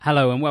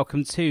Hello and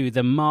welcome to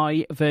the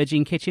My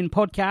Virgin Kitchen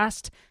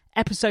podcast,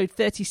 episode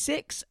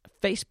 36,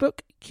 Facebook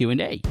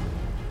Q&A.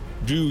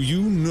 Do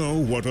you know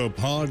what a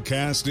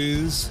podcast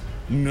is?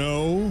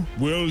 No?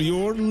 Well,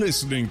 you're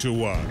listening to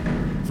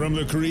one. From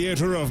the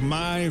creator of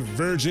My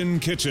Virgin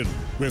Kitchen,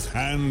 with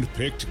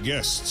hand-picked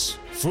guests,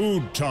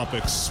 food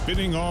topics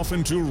spinning off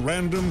into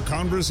random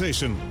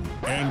conversation,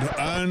 and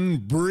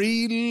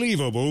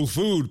unbelievable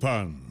food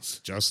puns,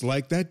 just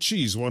like that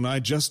cheese one I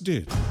just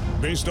did.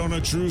 Based on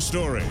a true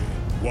story,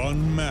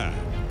 one man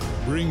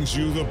brings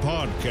you the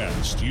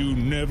podcast you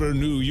never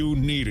knew you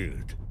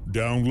needed.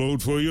 Download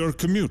for your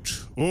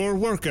commute or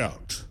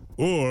workout,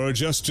 or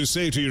just to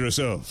say to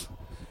yourself,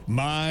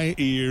 my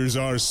ears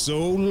are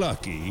so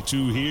lucky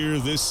to hear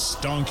this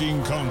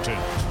stonking content.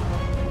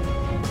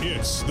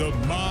 It's the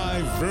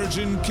My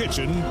Virgin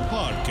Kitchen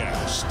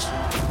podcast.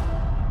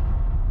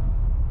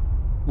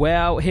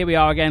 Well, here we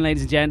are again,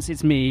 ladies and gents.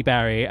 It's me,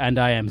 Barry, and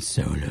I am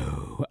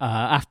solo.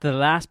 After the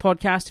last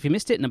podcast, if you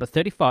missed it, number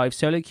 35,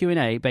 solo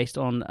Q&A, based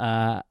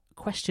on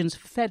questions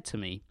fed to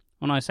me.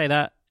 When I say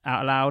that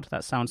out loud,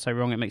 that sounds so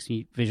wrong. It makes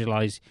me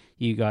visualize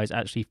you guys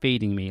actually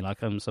feeding me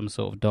like I'm some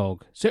sort of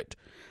dog. Sit.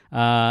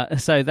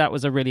 So that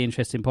was a really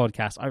interesting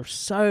podcast. I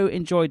so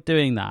enjoyed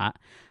doing that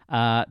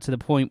to the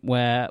point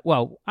where,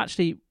 well,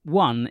 actually,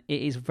 one,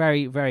 it is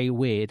very, very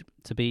weird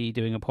to be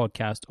doing a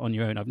podcast on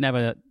your own. I've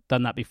never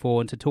done that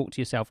before, and to talk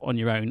to yourself on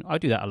your own, I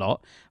do that a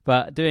lot.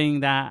 But doing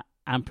that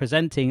and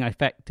presenting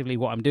effectively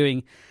what I'm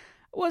doing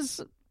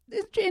was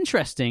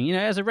interesting. You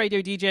know, as a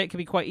radio DJ, it could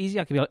be quite easy.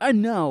 I could be like, oh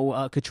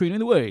no, Katrina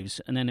and the Waves,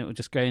 and then it would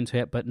just go into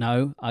it. But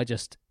no, I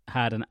just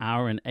had an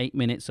hour and 8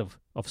 minutes of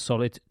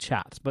solid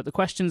chat. But the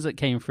questions that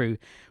came through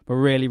were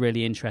really,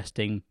 really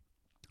interesting.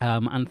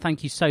 And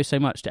thank you so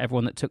much to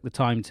everyone that took the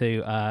time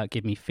to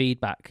give me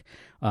feedback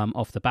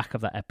off the back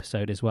of that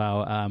episode as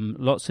well.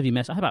 Lots of you I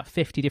had about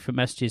 50 different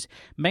messages,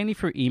 mainly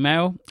through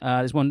email.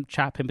 There's one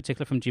chap in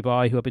particular from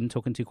Dubai who I've been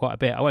talking to quite a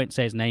bit. I won't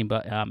say his name,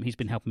 but he's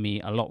been helping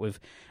me a lot with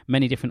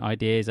many different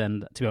ideas.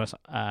 And to be honest,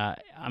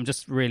 I'm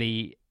just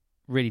really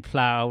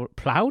proud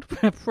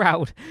to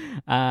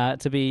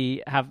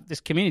have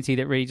this community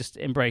that really just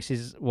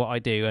embraces what I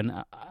do,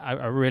 and I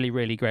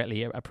really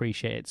greatly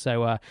appreciate it.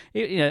 So on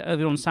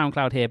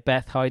SoundCloud here,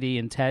 Beth, Heidi,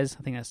 and Tez,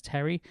 I think that's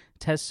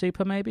Tez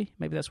Super, maybe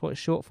that's what it's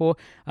short for,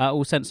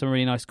 all sent some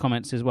really nice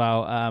comments as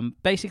well.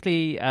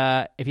 Basically,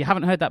 if you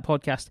haven't heard that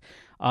podcast,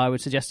 I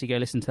would suggest you go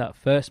listen to that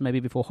first, maybe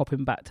before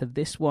hopping back to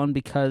this one,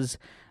 because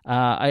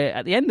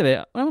at the end of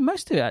it, well,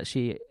 most of it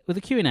actually, with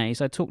the Q&As,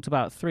 I talked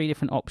about 3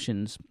 different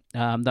options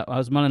that I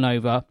was mulling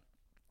over.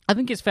 I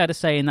think it's fair to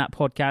say in that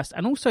podcast,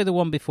 and also the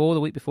one before, the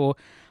week before,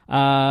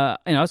 I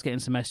was getting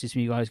some messages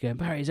from you guys going,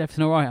 Barry, is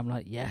everything all right? I'm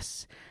like,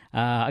 yes.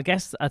 I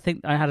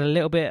think I had a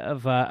little bit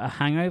of a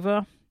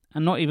hangover,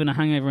 and not even a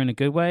hangover in a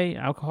good way,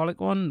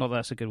 alcoholic one. Not that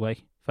that's a good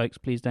way. Folks,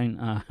 please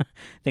don't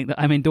think that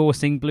I'm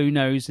endorsing blue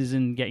noses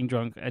and getting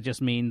drunk. I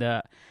just mean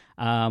that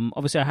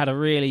obviously I've had a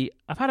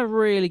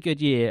really good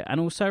year,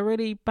 and also a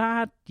really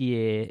bad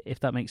year,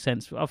 if that makes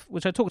sense,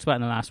 which I talked about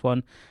in the last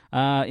one.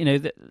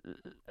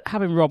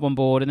 Having Rob on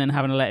board and then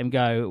having to let him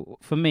go,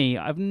 for me,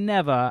 I've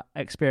never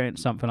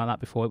experienced something like that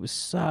before. It was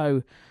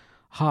so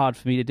hard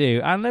for me to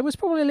do, and there was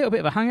probably a little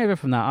bit of a hangover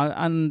from that.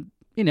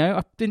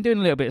 I've been doing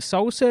a little bit of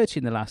soul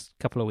searching the last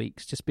couple of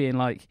weeks, just being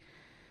like,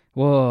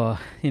 whoa,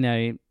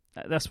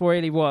 that's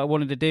really what I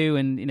wanted to do.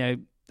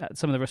 And,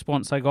 some of the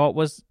response I got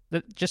was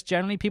that just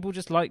generally people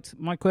just liked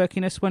my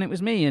quirkiness when it was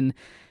me. And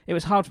it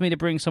was hard for me to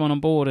bring someone on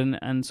board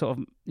and sort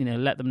of,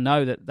 let them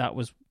know that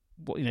was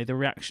what, the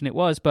reaction it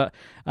was. But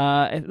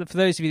for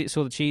those of you that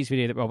saw the cheese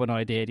video that Rob and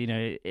I did,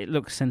 it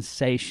looks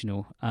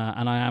sensational.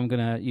 And I am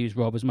going to use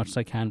Rob as much as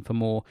I can for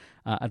more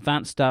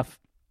advanced stuff,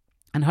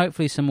 and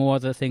hopefully some more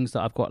other things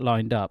that I've got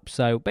lined up.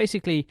 So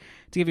basically,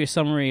 to give you a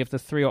summary of the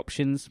 3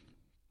 options,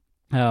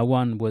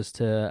 one was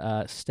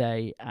to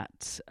stay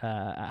at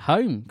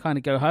home, kind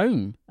of go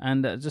home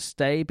and just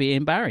stay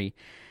being Barry.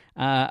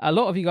 A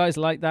lot of you guys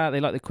like that. They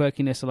like the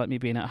quirkiness. They like me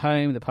being at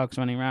home, the pugs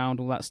running around,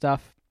 all that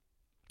stuff.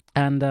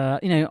 And,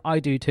 I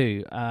do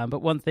too.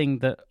 But one thing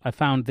that I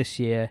found this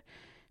year,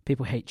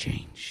 people hate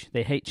change.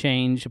 They hate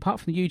change. Apart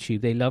from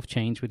YouTube, they love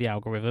change with the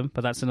algorithm. But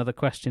that's another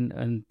question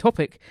and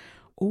topic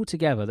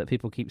altogether that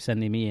people keep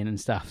sending me in and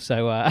stuff.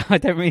 So I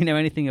don't really know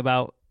anything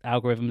about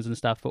algorithms and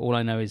stuff, but all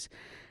I know is,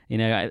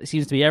 it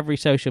seems to be every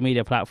social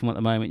media platform at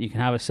the moment. You can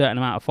have a certain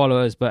amount of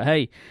followers, but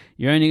hey,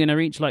 you're only going to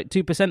reach like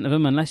 2% of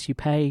them unless you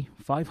pay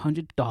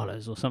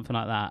 $500 or something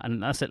like that.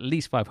 And that's at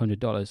least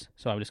 $500.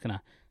 So I'm just going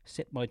to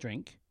sip my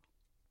drink.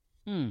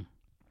 Oh,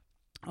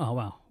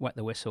 wow. Wet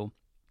the whistle.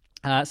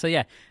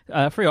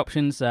 3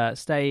 options: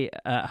 stay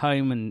at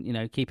home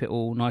and keep it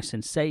all nice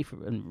and safe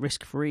and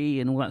risk free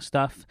and all that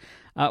stuff.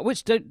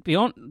 Which, to be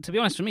honest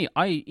with me,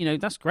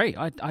 that's great.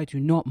 I do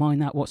not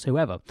mind that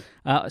whatsoever.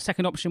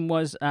 Second option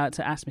was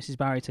to ask Mrs.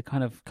 Barry to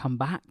kind of come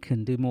back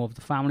and do more of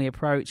the family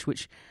approach,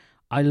 which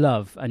I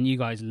love and you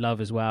guys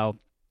love as well.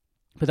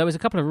 But there was a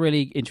couple of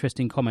really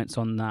interesting comments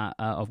on that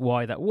of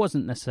why that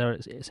wasn't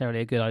necessarily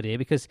a good idea,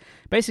 because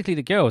basically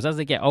the girls, as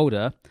they get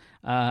older,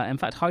 in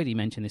fact Heidi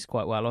mentioned this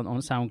quite well on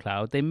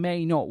SoundCloud, they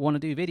may not want to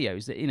do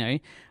videos. That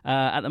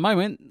at the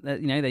moment,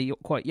 they're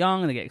quite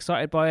young and they get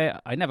excited by it.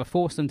 I never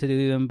force them to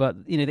do them,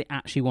 but they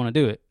actually want to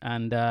do it,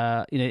 and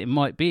it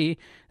might be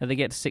that they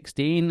get to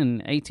 16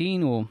 and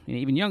 18 or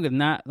even younger than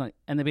that,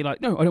 and they'll be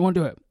like, no, I don't want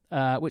to do it,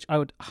 which I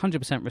would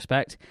 100%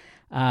 respect.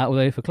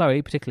 Although for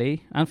Chloe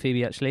particularly, and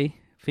Phoebe actually.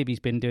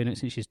 Phoebe's been doing it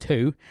since she's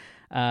 2.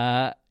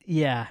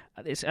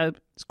 It's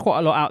quite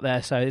a lot out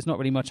there, so there's not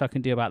really much I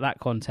can do about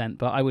that content,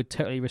 but I would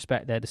totally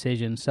respect their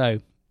decision. So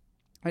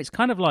it's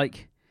kind of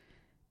like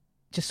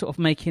just sort of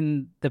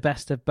making the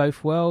best of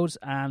both worlds,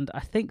 and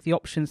I think the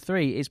option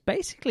 3 is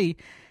basically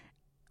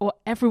what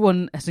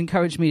everyone has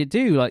encouraged me to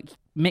do, like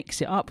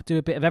mix it up, do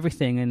a bit of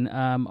everything, and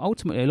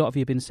ultimately a lot of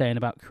you have been saying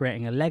about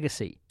creating a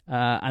legacy,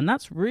 and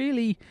that's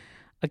really,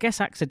 I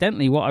guess,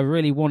 accidentally what I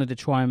really wanted to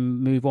try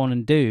and move on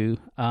and do,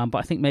 but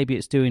I think maybe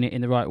it's doing it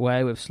in the right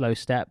way with slow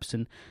steps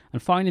and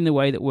finding the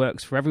way that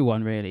works for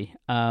everyone, really.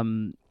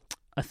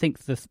 I think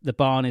the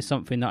barn is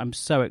something that I'm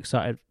so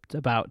excited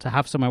about, to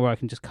have somewhere where I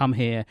can just come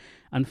here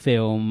and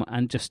film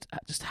and just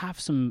have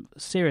some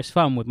serious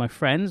fun with my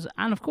friends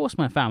and, of course,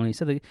 my family.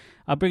 So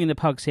I'm bringing the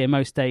pugs here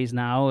most days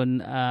now,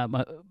 and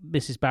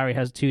Mrs. Barry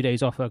has 2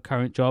 days off her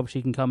current job.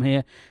 She can come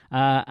here,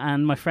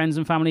 and my friends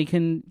and family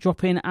can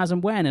drop in as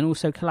and when, and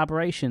also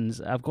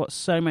collaborations. I've got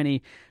so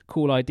many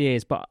cool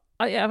ideas, but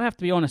I have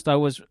to be honest, I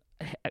was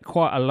at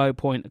quite a low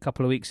point a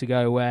couple of weeks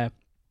ago where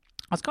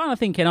I was kind of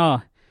thinking,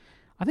 I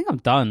think I'm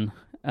done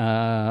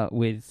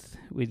with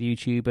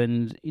YouTube,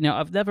 and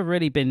I've never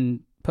really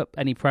been put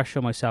any pressure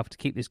on myself to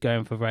keep this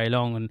going for very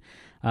long,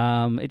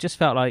 and it just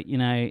felt like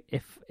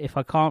if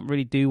I can't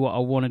really do what I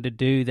wanted to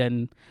do,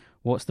 then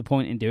what's the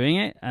point in doing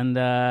it? And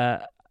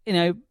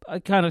I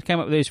kind of came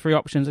up with those 3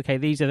 options. Okay,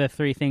 these are the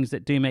 3 things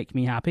that do make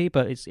me happy,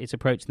 but it's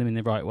approaching them in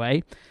the right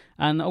way.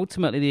 And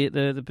ultimately,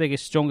 the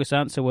biggest, strongest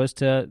answer was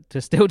to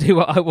still do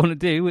what I want to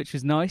do, which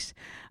is nice.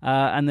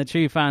 And the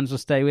true fans will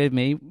stay with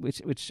me,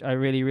 which I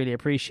really, really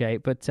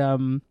appreciate. But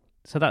so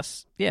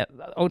that's,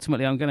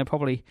 ultimately, I'm going to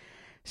probably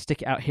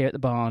stick it out here at the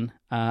barn.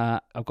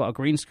 I've got a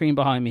green screen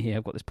behind me here.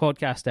 I've got this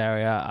podcast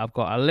area. I've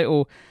got a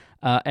little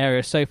area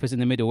of sofas in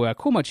the middle where I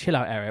call my chill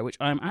out area, which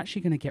I'm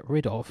actually going to get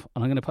rid of,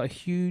 and I'm going to put a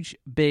huge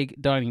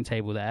big dining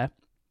table there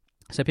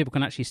so people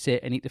can actually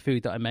sit and eat the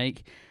food that I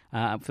make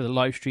for the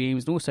live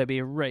streams, and also be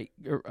a great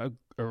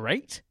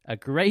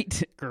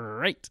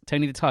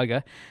Tony the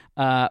Tiger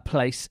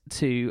place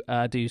to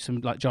do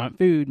some like giant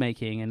food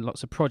making and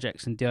lots of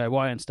projects and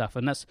DIY and stuff,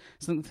 and that's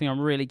something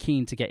I'm really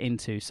keen to get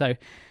into. So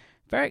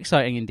very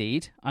exciting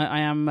indeed.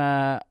 I'm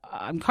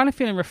kind of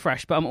feeling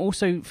refreshed, but I'm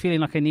also feeling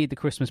like I need the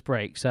Christmas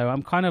break. So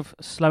I'm kind of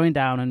slowing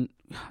down, and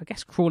I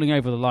guess crawling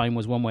over the line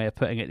was one way of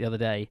putting it the other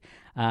day.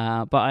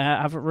 But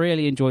I've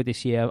really enjoyed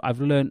this year. I've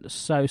learned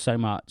so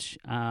much.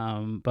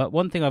 But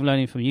one thing I'm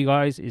learning from you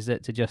guys is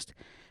that to just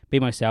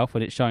be myself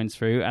when it shines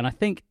through. And I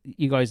think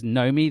you guys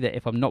know me, that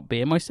if I'm not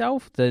being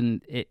myself,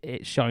 then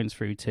it shines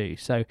through too.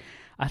 So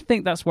I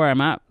think that's where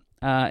I'm at.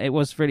 It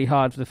was really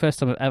hard for the first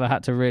time I've ever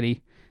had to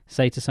really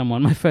say to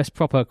someone, my first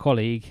proper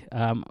colleague,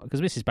 because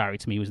Mrs. Barry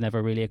to me was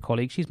never really a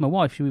colleague. She's my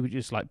wife. We were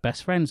just like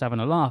best friends having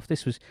a laugh.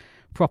 This was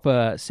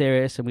proper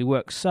serious, and we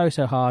worked so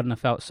hard, and I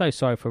felt so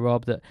sorry for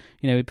Rob that,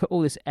 we put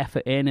all this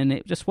effort in and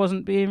it just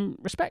wasn't being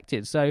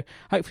respected. So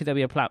hopefully there'll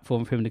be a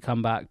platform for him to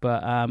come back.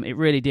 But it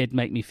really did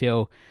make me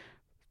feel,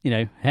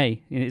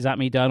 hey, is that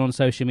me done on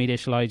social media?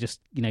 Shall I just,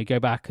 go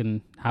back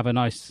and have a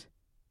nice,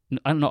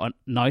 not a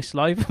nice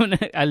life?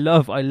 I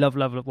love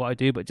what I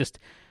do, but just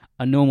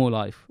a normal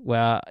life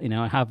where,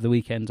 I have the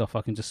weekends off.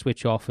 I can just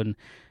switch off and,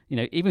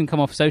 even come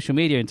off social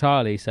media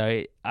entirely.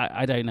 So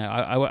I don't know.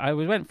 I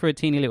went through a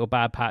teeny little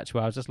bad patch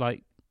where I was just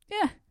like,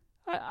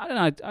 I don't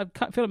know. I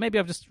feel like maybe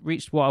I've just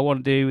reached what I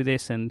want to do with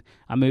this and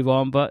I move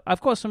on. But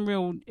I've got some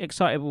real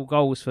excitable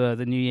goals for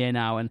the new year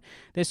now. And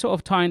they're sort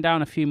of tying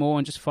down a few more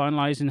and just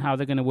finalising how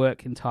they're going to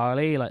work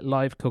entirely, like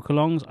live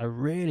cook-alongs. I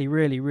really,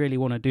 really, really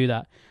want to do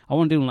that. I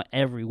want to do them like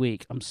every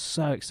week. I'm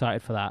so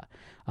excited for that.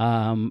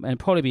 And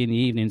probably be in the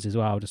evenings as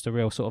well. Just a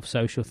real sort of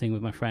social thing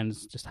with my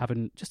friends, just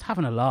having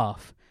a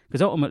laugh.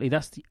 Because ultimately,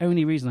 that's the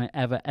only reason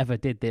I ever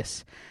did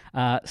this.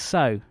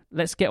 So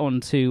let's get on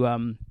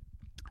to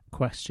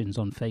questions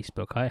on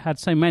Facebook. I had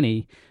so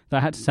many that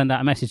I had to send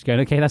out a message going,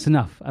 okay, that's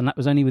enough. And that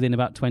was only within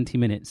about 20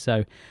 minutes.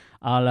 So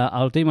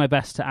I'll do my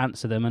best to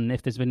answer them. And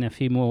if there's been a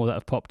few more that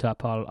have popped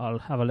up, I'll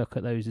have a look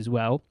at those as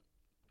well.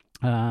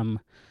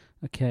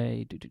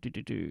 Okay.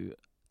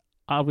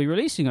 I'll be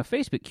releasing a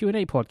Facebook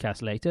Q&A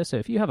podcast later, so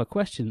if you have a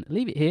question,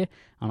 leave it here,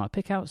 and I'll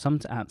pick out some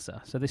to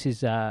answer. So this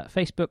is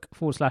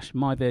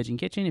Facebook.com/My Virgin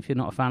Kitchen. If you're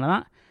not a fan of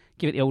that,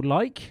 give it the old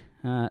like.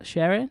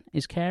 Sharing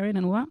is caring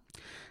and all that.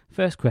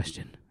 First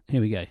question.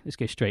 Here we go. Let's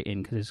go straight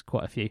in, because there's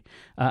quite a few.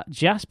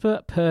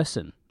 Jesper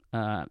Person.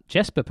 Can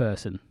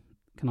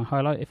I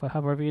highlight if I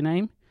hover over your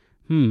name?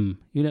 You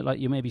look like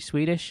you're maybe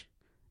Swedish.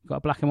 Got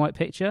a black and white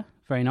picture.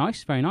 Very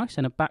nice, very nice.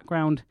 And a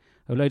background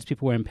Oh, loads of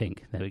people wearing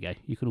pink. There we go.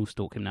 You can all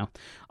stalk him now.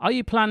 Are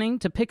you planning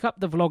to pick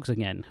up the vlogs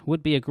again?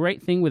 Would be a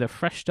great thing with a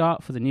fresh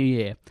start for the new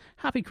year.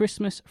 Happy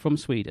Christmas from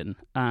Sweden.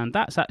 And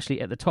that's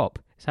actually at the top.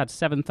 It's had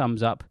 7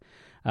 thumbs up.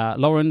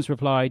 Lauren's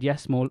replied,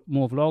 yes, more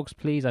vlogs,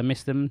 please. I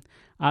miss them.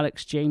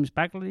 Alex James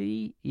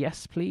Bagley,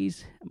 yes,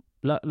 please.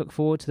 Look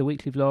forward to the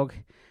weekly vlog.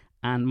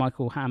 And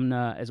Michael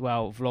Hamner as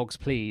well, vlogs,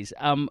 please.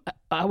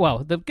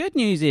 Well, the good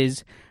news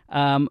is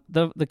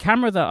the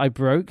camera that I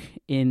broke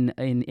in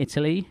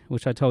Italy,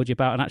 which I told you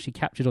about and actually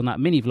captured on that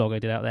mini vlog I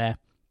did out there,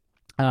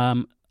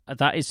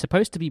 that is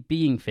supposed to be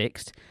being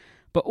fixed.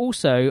 But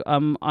also,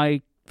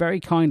 I very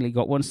kindly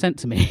got one sent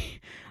to me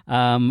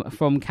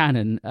from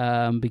Canon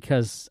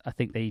because I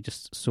think they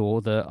just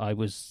saw that I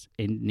was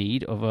in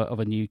need of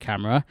a new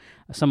camera.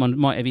 Someone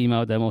might have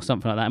emailed them or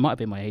something like that. It might have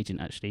been my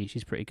agent, actually.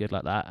 She's pretty good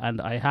like that.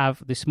 And I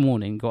have this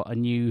morning got a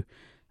new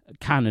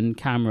Canon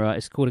camera.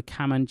 It's called a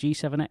Canon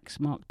G7X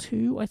Mark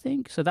II, I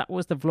think. So that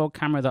was the vlog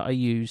camera that I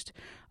used.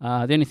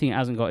 The only thing it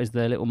hasn't got is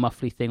the little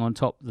muffly thing on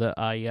top that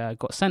I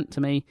got sent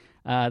to me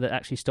that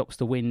actually stops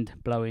the wind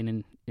blowing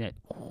and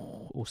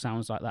all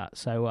sounds like that.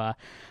 So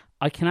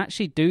I can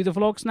actually do the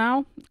vlogs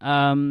now.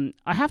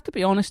 I have to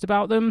be honest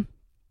about them.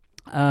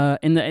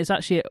 In that it's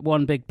actually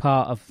one big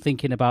part of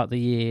thinking about the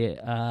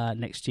year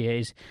next year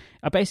is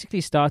I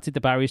basically started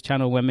the Barry's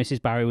channel when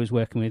Mrs. Barry was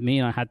working with me,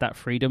 and I had that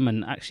freedom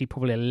and actually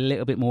probably a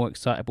little bit more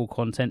excitable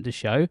content to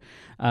show.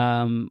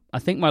 I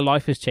think my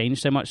life has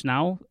changed so much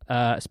now,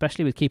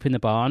 especially with keeping the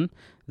barn,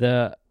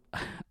 that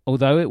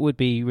although it would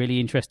be really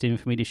interesting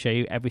for me to show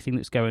you everything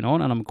that's going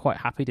on, and I'm quite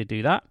happy to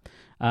do that.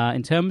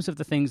 In terms of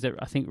the things that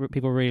I think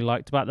people really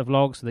liked about the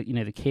vlogs, so that,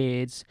 the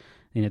kids,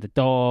 the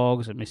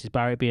dogs, and Mrs.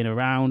 Barry being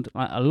around,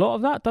 a lot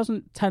of that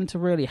doesn't tend to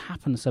really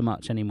happen so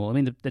much anymore. I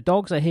mean, the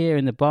dogs are here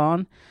in the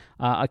barn.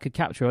 I could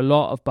capture a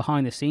lot of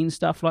behind-the-scenes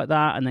stuff like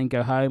that and then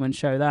go home and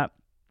show that.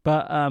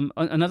 But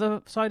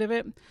another side of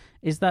it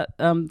is that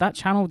that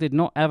channel did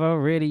not ever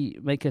really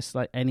make us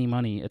any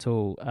money at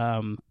all.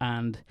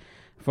 And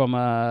from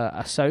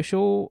a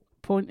social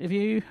point of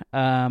view,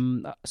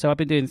 so I've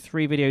been doing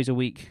 3 videos a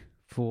week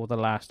for the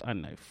last,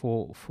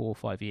 4 or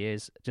 5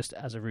 years, just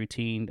as a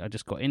routine. I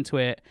just got into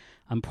it.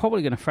 I'm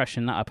probably going to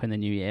freshen that up in the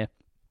new year.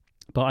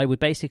 But I would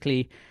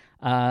basically,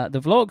 the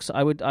vlogs,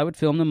 I would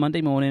film them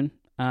Monday morning,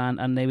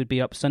 and they would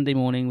be up Sunday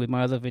morning with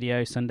my other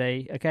video.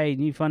 Sunday, okay,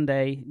 new fun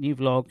day, new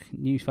vlog,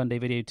 new fun day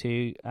video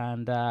too.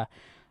 And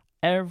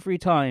every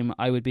time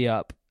I would be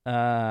up.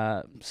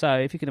 So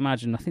if you can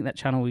imagine, I think that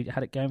channel, we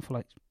had it going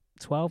for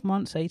 12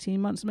 months, 18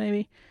 months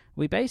maybe.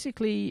 We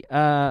basically,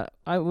 I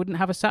wouldn't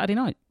have a Saturday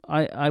night.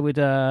 I would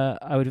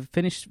have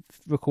finished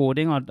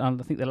recording. I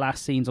think the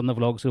last scenes on the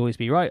vlogs would always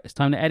be, right, it's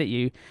time to edit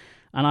you.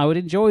 And I would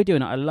enjoy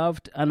doing it. I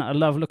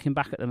love looking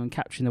back at them and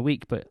capturing the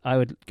week, but I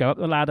would go up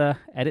the ladder,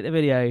 edit the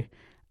video,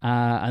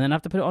 and then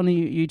have to put it on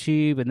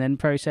YouTube and then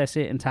process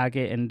it and tag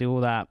it and do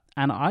all that.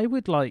 And I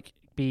would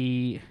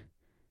be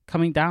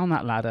coming down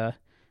that ladder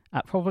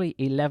at probably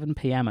 11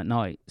 p.m. at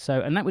night.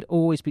 And that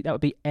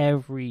would be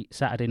every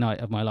Saturday night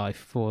of my life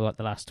for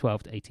the last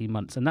 12 to 18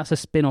 months. And that's a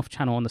spin-off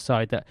channel on the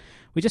side that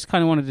we just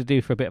kind of wanted to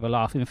do for a bit of a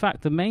laugh. In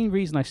fact, the main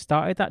reason I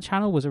started that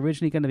channel was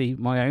originally going to be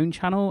my own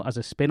channel as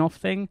a spin-off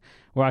thing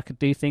where I could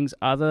do things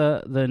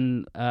other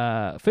than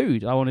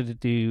food. I wanted to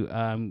do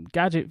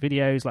gadget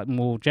videos,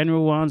 more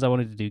general ones. I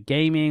wanted to do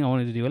gaming. I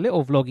wanted to do a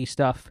little vloggy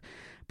stuff.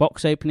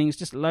 Box openings,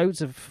 just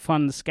loads of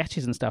fun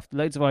sketches and stuff,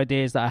 loads of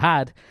ideas that I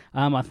had.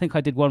 I think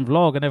I did one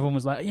vlog and everyone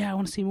was like, yeah, I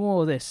want to see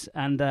more of this.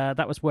 And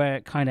that was where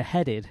it kind of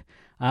headed.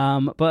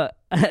 But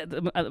at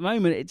the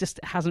moment, it just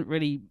hasn't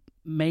really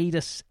made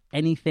us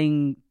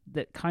anything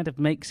that kind of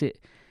makes it,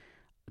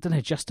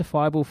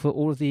 justifiable for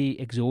all of the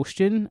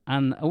exhaustion.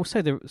 And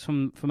also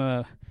from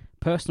a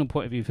personal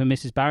point of view, for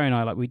Mrs. Barry and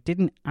I, we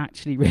didn't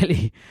actually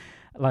really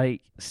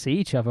see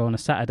each other on a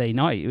Saturday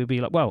night. It would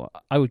be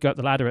I would go up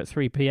the ladder at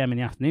 3 p.m. in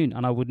the afternoon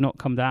and I would not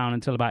come down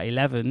until about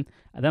 11,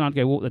 and then I'd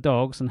go walk the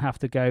dogs and have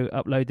to go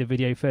upload the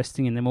video first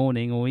thing in the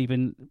morning or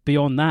even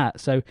beyond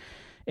that. So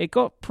it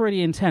got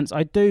pretty intense.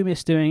 I do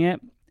miss doing it.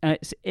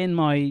 It's in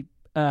my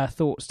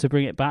thoughts to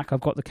bring it back.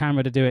 I've got the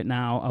camera to do it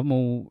now.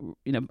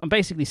 I'm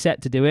basically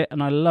set to do it,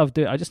 and I love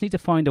doing it. I just need to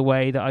find a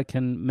way that I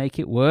can make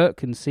it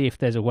work and see if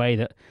there's a way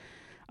that,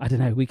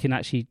 we can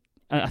actually,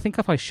 I think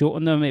if I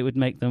shorten them, it would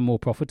make them more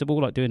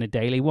profitable, doing a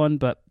daily one.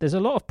 But there's a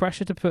lot of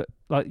pressure to put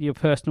your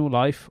personal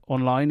life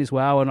online as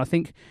well. And I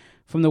think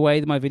from the way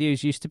that my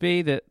videos used to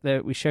be,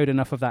 that we showed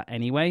enough of that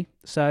anyway.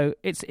 So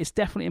it's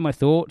definitely in my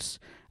thoughts.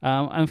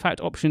 In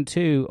fact, option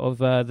 2 of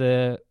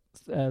the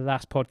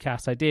last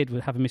podcast I did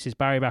with having Mrs.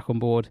 Barry back on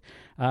board,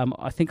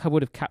 I think I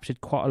would have captured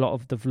quite a lot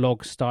of the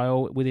vlog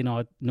style within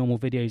our normal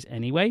videos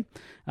anyway.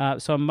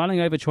 So I'm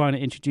mulling over trying to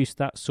introduce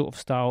that sort of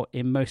style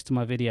in most of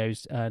my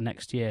videos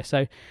next year.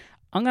 So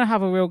I'm going to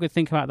have a real good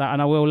think about that,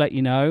 and I will let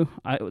you know.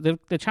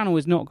 The channel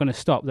is not going to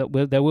stop. There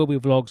will be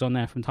vlogs on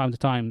there from time to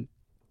time.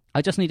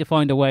 I just need to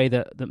find a way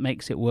that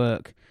makes it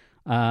work,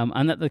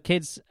 and that the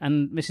kids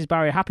and Mrs.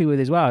 Barry are happy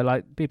with as well.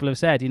 Like people have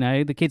said,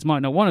 the kids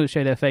might not want to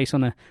show their face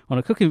on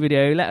a cooking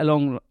video, let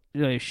alone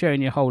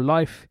showing your whole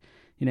life,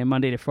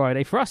 Monday to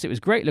Friday. For us, it was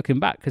great looking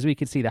back because we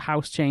could see the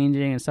house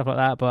changing and stuff like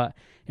that. But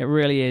it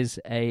really is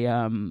a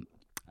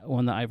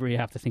one that I really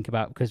have to think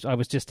about because I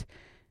was just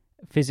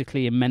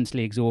physically and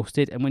mentally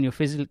exhausted. And when you're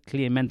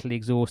physically and mentally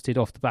exhausted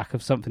off the back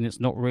of something that's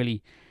not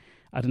really,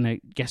 I don't know,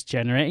 guest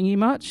generating you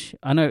much,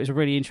 I know it was a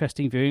really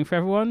interesting viewing for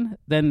everyone,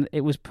 then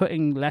it was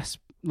putting less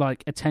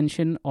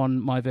attention on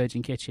my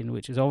Virgin Kitchen,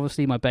 which is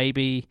obviously my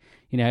baby.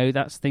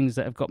 That's things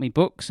that have got me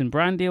books and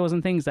brand deals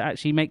and things that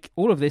actually make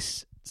all of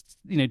this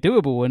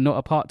doable and not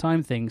a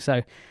part-time thing.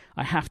 So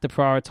I have to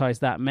prioritize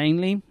that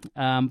mainly,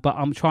 but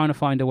I'm trying to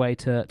find a way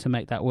to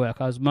make that work.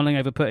 I was mulling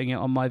over putting it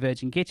on my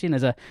Virgin Kitchen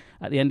at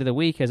the end of the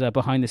week as a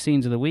behind the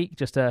scenes of the week,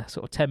 just a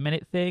sort of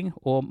 10-minute thing,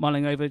 or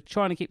mulling over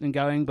trying to keep them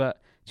going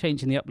but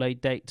changing the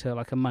upload date to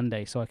a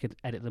Monday so I could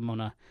edit them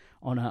on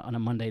a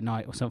Monday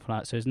night or something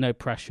like that, so there's no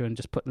pressure and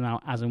just put them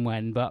out as and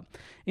when. But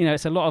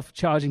it's a lot of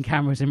charging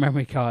cameras and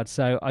memory cards,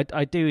 so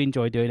I do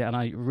enjoy doing it, and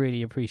I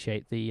really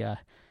appreciate the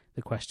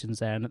questions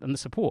there and the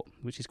support,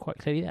 which is quite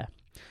clearly there.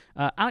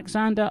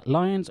 Alexander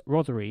Lyons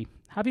Rothery,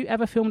 have you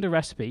ever filmed a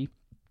recipe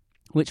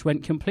which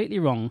went completely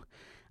wrong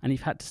and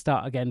you've had to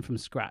start again from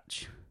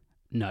scratch?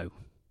 No,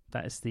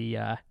 that's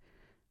the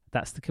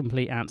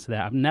complete answer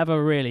there. I've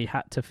never really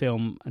had to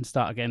film and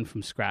start again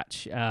from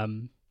scratch.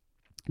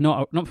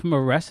 Not from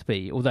a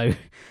recipe, although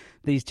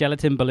these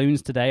gelatin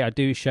balloons today, I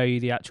do show you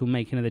the actual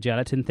making of the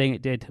gelatin thing.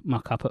 It did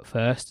muck up at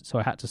first, so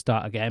I had to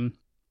start again.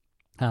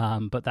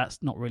 But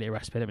that's not really a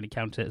recipe. I don't really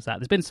count it as that.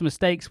 There's been some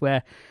mistakes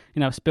where,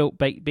 I've spilt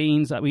baked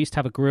beans. We used to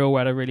have a grill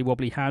where I had a really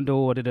wobbly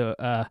handle. I did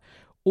a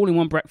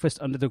all-in-one breakfast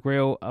under the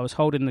grill. I was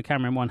holding the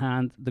camera in one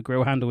hand, the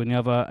grill handle in the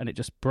other, and it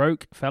just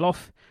fell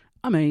off.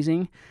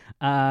 Amazing.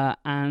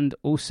 And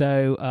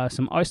also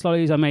some ice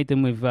lollies. I made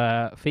them with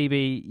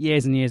Phoebe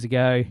years and years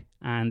ago,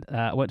 and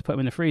I went to put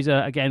them in the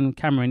freezer. Again,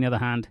 camera in the other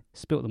hand,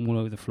 spilt them all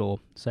over the floor.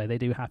 So they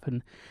do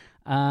happen.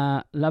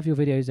 Love your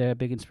videos. They're a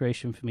big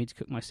inspiration for me to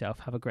cook myself.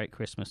 Have a great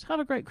Christmas. Have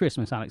a great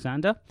Christmas,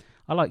 Alexander.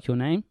 I like your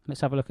name.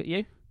 Let's have a look at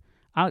you.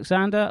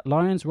 Alexander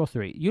Lyons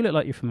Rothery. You look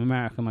like you're from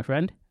America, my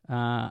friend.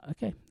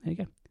 Okay, there you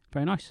go.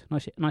 Very nice.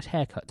 Nice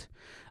haircut.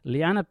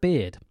 Leanna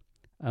Beard.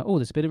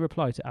 There's a bit of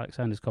reply to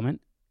Alexander's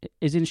comment.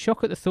 Is in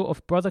shock at the thought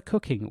of brother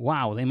cooking.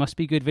 Wow, they must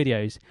be good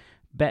videos.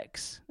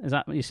 Bex, is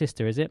that your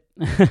sister, is it?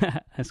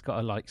 That's got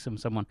to like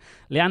someone.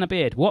 Leanna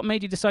Beard, what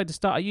made you decide to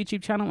start a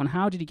YouTube channel and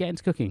how did you get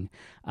into cooking?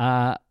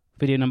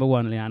 Video number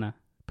 1, Leanna,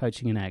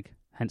 poaching an egg,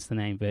 hence the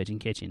name Virgin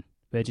Kitchen.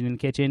 Virgin in the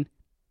kitchen,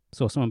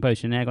 saw someone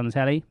poaching an egg on the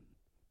telly,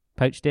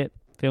 poached it,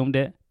 filmed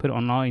it, put it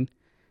online,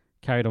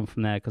 carried on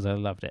from there because I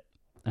loved it.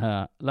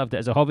 Loved it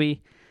as a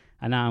hobby,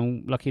 and now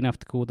I'm lucky enough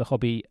to call the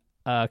hobby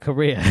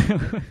career.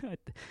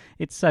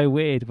 It's so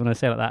weird when I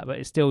say it like that, but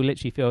it still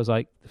literally feels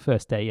like the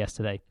first day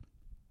yesterday.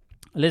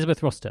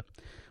 Elizabeth Roster,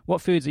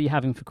 what foods are you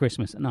having for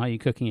Christmas and are you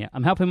cooking it?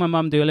 I'm helping my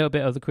mum do a little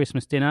bit of the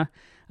Christmas dinner.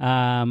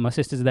 My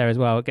sisters are there as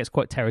well. It gets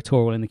quite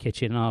territorial in the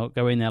kitchen and I'll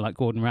go in there like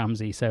Gordon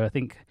Ramsay, so I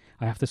think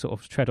I have to sort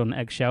of tread on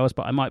eggshells,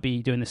 but I might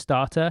be doing the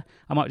starter.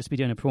 I might just be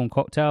doing a prawn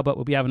cocktail, but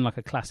we'll be having like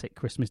a classic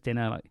Christmas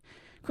dinner, like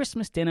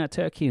Christmas dinner,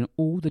 turkey and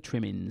all the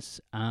trimmings.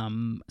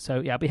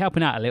 So yeah, I'll be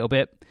helping out a little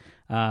bit,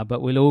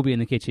 but we'll all be in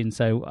the kitchen.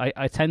 So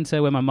I tend to,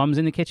 when my mum's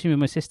in the kitchen with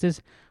my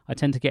sisters, I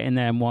tend to get in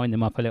there and wind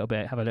them up a little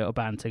bit, have a little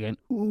banter going,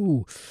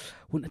 ooh,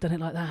 wouldn't have done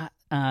it like that.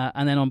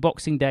 And then on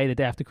Boxing Day, the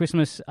day after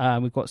Christmas,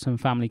 we've got some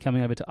family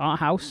coming over to our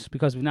house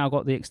because we've now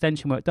got the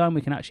extension work done.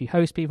 We can actually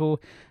host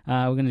people.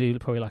 We're going to do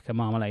probably like a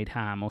marmalade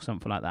ham or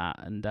something like that,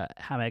 and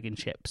ham, egg and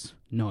chips.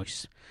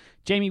 Nice.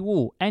 Jamie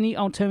Wall, any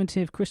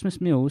alternative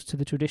Christmas meals to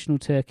the traditional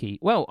turkey?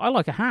 Well, I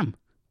like a ham.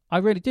 I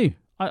really do.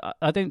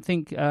 I don't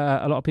think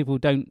a lot of people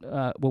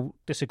will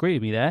disagree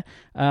with me there.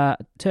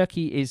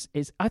 Turkey is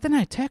I don't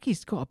know.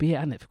 Turkey's got to be it,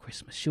 hasn't it, for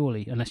Christmas?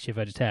 Surely, unless you're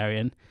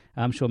vegetarian.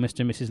 I'm sure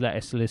Mr. and Mrs.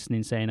 Lettuce are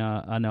listening, saying,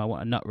 "I know I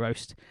want a nut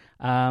roast."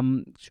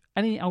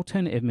 Any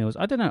alternative meals?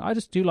 I don't know. I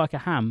just do like a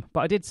ham.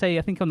 But I did say,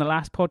 I think on the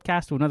last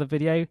podcast or another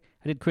video,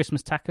 I did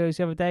Christmas tacos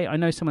the other day. I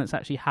know someone that's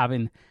actually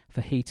having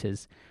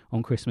fajitas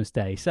on Christmas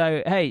Day.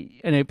 So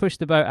hey, push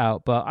the boat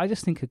out. But I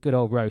just think a good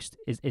old roast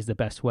is the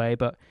best way.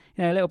 But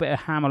a little bit of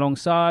ham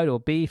alongside or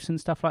beefs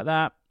and stuff like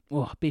that.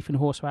 Oh, beef and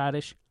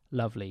horseradish,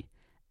 lovely.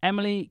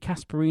 Emily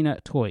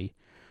Casparina Toy,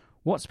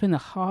 what's been the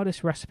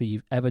hardest recipe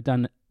you've ever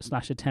done /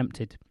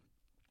 attempted?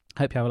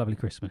 Hope you have a lovely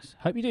Christmas.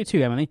 Hope you do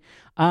too, Emily.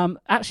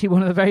 Actually,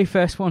 one of the very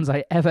first ones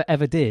I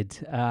ever did,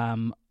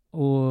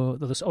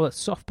 the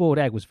soft boiled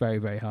egg was very,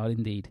 very hard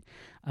indeed.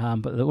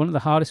 But one of the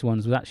hardest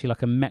ones was actually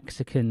like a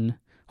Mexican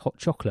hot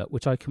chocolate,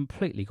 which I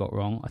completely got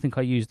wrong. I think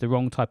I used the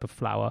wrong type of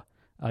flour.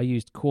 I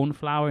used corn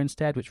flour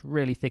instead, which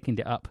really thickened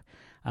it up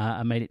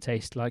and made it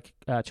taste like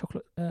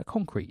chocolate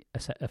concrete,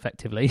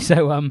 effectively.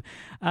 So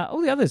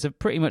all the others have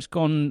pretty much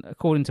gone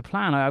according to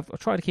plan. I've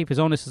tried to keep as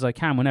honest as I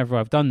can whenever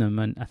I've done them,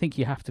 and I think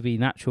you have to be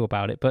natural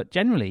about it. But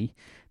generally,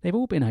 they've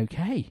all been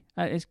okay.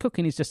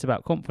 Cooking is just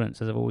about confidence,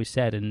 as I've always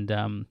said, and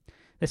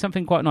there's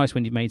something quite nice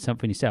when you've made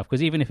something yourself,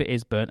 because even if it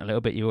is burnt a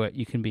little bit,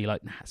 you can be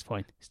like, nah, it's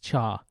fine. It's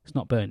char. It's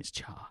not burnt, it's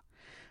char.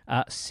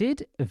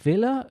 Sid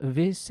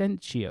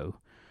Villavicencio.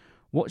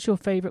 What's your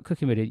favourite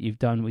cooking video you've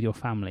done with your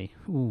family?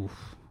 Ooh.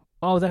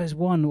 Oh, there's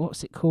one.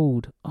 What's it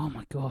called? Oh,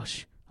 my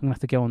gosh. I'm going to have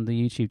to go on the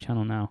YouTube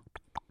channel now.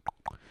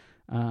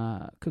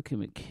 Cooking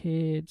with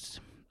kids.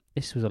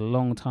 This was a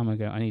long time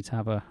ago. I need to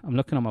have a... I'm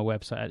looking on my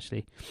website,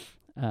 actually.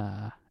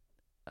 Oh,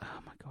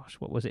 my gosh.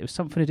 What was it? It was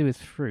something to do with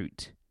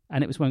fruit.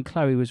 And it was when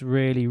Chloe was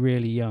really,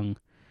 really young.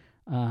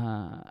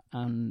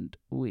 And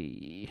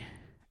we...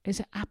 Is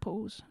it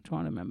apples? I'm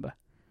trying to remember.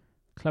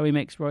 Chloe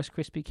makes Rice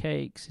Krispie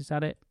cakes. Is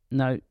that it?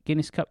 No.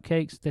 Guinness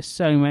cupcakes. There's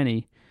so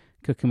many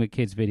cooking with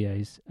kids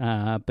videos.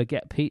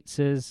 Baguette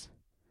pizzas.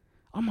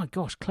 Oh my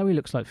gosh, Chloe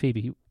looks like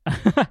Phoebe.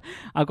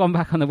 I've gone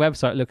back on the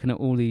website looking at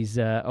all these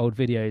old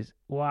videos.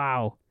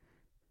 Wow.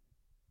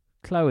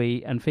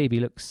 Chloe and Phoebe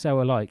look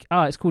so alike.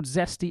 It's called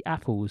Zesty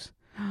Apples.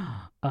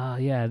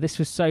 Yeah, this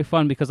was so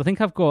fun because I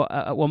think I've got,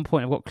 at one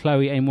point, I've got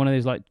Chloe in one of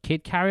those like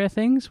kid carrier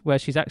things where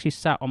she's actually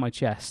sat on my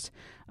chest.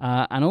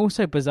 And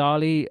also,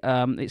 bizarrely,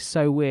 it's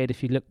so weird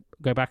if you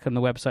go back on the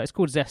website. It's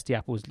called Zesty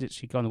Apples.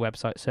 Literally go on the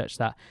website, search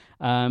that.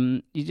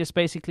 You just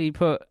basically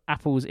put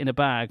apples in a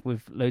bag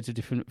with loads of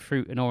different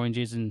fruit and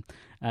oranges and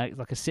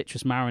like a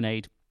citrus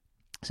marinade.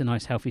 It's a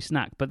nice healthy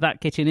snack. But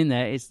that kitchen in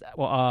there is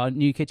what our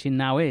new kitchen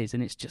now is,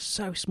 and it's just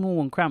so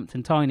small and cramped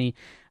and tiny.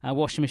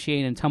 Washing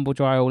machine and tumble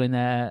dryer all in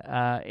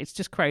there. It's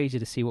just crazy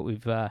to see what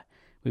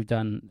we've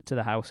done to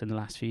the house in the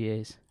last few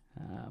years.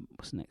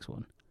 What's the next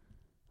one?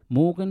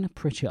 Morgan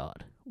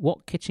Pritchard.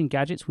 What kitchen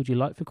gadgets would you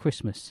like for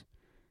Christmas?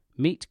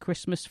 Meet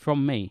Christmas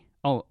from me.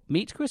 Oh,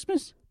 meet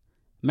Christmas?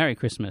 Merry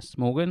Christmas,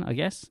 Morgan, I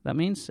guess that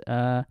means.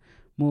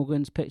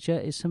 Morgan's picture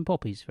is some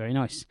poppies. Very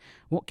nice.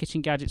 What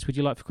kitchen gadgets would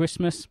you like for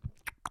Christmas?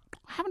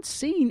 I haven't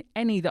seen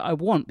any that I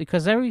want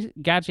because every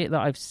gadget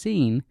that I've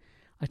seen,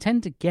 I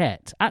tend to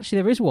get.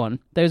 Actually, there is one.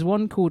 There's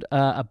one called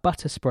a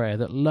butter sprayer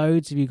that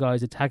loads of you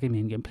guys are tagging me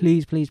and going,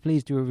 please, please,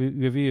 please do a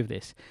review of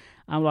this.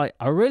 I'm like,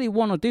 I really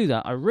want to do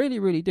that. I really,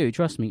 really do.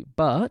 Trust me.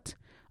 But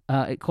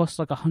it costs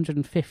like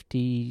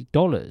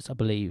 $150, I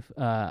believe.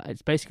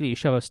 It's basically you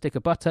shove a stick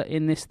of butter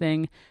in this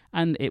thing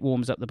and it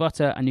warms up the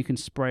butter and you can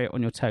spray it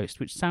on your toast,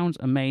 which sounds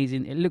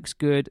amazing. It looks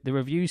good. The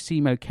reviews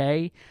seem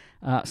okay.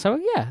 So,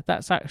 yeah,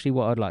 that's actually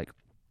what I'd like.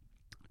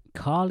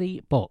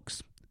 Carly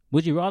Box.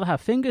 Would you rather have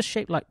fingers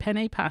shaped like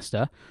penne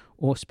pasta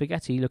or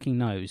spaghetti-looking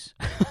nose?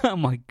 Oh,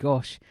 my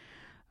gosh.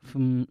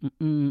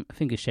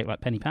 Fingers shaped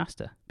like penny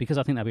pasta, because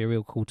I think that'd be a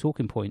real cool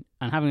talking point.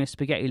 And having a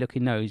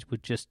spaghetti-looking nose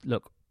would just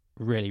look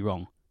really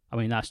wrong. I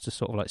mean, that's just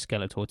sort of like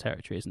Skeletor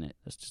territory, isn't it?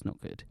 That's just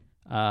not good.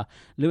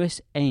 Lewis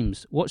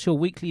Ames, what's your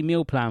weekly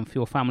meal plan for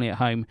your family at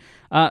home?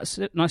 Nice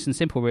and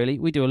simple, really.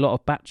 We do a lot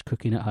of batch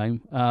cooking at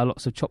home,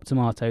 lots of chopped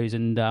tomatoes,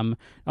 and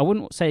I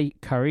wouldn't say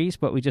curries,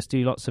 but we just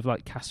do lots of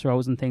like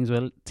casseroles and things with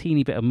a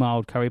teeny bit of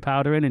mild curry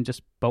powder in, and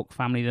just bulk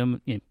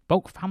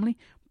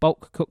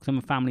cook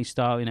them family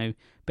style,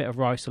 bit of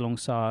rice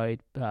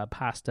alongside,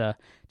 pasta,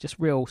 just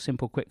real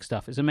simple quick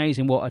stuff. It's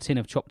amazing what a tin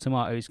of chopped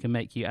tomatoes can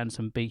make you, and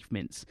some beef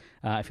mince.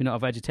 If you're not a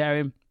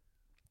vegetarian,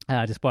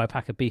 just buy a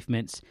pack of beef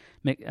mince,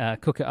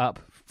 cook it up,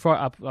 fry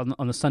it up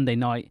on the Sunday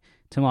night,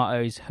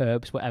 tomatoes,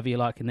 herbs, whatever you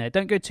like in there.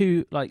 Don't go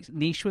too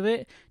niche with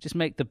it. Just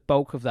make the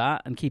bulk of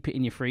that and keep it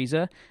in your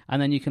freezer,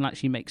 and then you can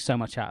actually make so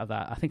much out of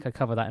that. I think I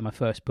cover that in my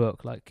first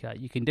book.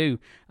 You can do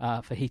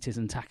fajitas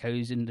and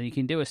tacos, and you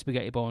can do a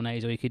spaghetti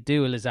bolognese, or you could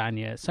do a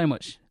lasagna. So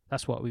much.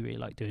 That's what we really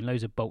like doing.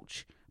 Loads of bulk.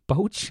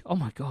 Oh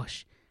my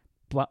gosh,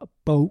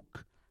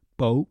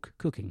 bulk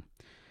cooking.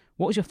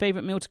 What was your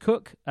favourite meal to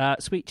cook?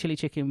 Sweet chili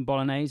chicken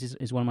bolognese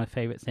is one of my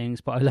favourite things,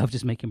 but I love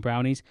just making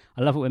brownies.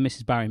 I love it when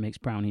Mrs. Barry makes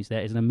brownies.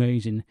 There is an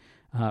amazing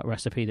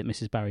recipe that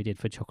Mrs. Barry did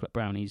for chocolate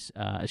brownies.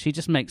 She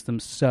just makes them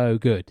so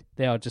good.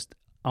 They are just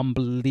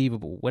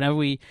unbelievable. Whenever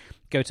we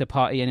go to a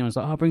party, anyone's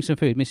like, bring some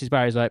food. Mrs.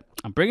 Barry's like,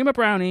 I'm bringing my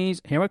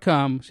brownies. Here I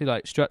come. She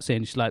struts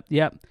in. She's like,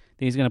 yep,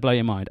 these are going to blow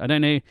your mind. I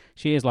don't know.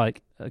 She is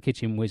like a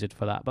kitchen wizard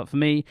for that. But for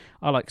me,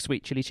 I like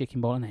sweet chili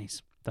chicken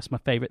bolognese. That's my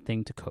favourite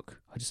thing to cook.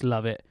 I just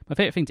love it. My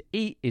favourite thing to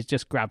eat is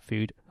just grab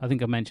food. I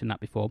think I've mentioned that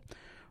before.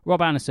 Rob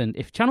Anderson,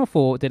 if Channel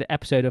 4 did an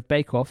episode of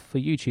Bake Off for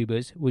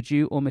YouTubers, would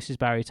you or Mrs.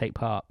 Barry take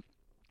part?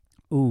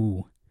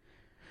 Ooh.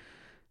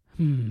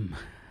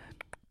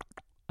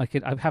 I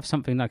have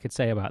something I could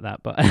say about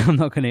that, but I'm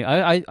not going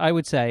to. I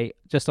would say,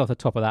 just off the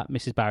top of that,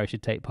 Mrs. Barry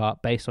should take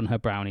part based on her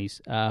brownies.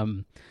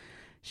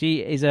 She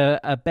is a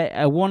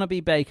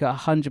wannabe baker,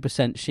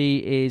 100%. She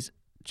is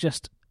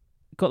just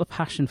got the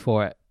passion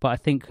for it. But I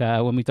think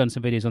when we've done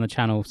some videos on the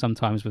channel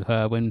sometimes with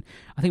her, when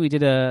I think we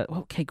did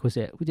what cake was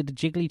it? We did a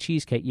jiggly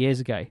cheesecake years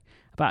ago,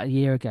 about a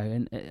year ago,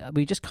 and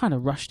we just kind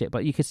of rushed it,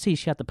 but you could see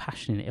she had the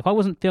passion in it. If I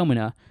wasn't filming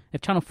her, if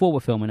Channel 4 were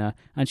filming her,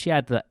 and she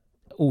had that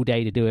all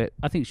day to do it,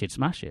 I think she'd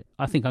smash it.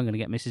 I think I'm going to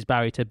get Mrs.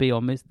 Barry to be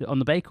on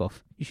the Bake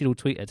Off. You should all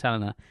tweet her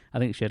telling her. I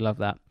think she'd love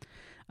that.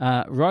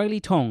 Riley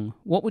Tong,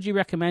 what would you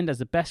recommend as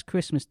the best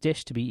Christmas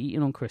dish to be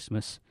eaten on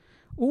Christmas?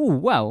 Ooh,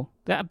 well,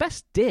 that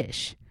best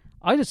dish...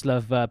 I just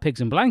love pigs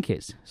and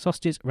blankets.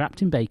 Sausages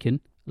wrapped in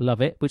bacon.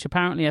 Love it. Which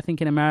apparently I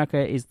think in America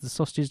is the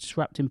sausages just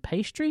wrapped in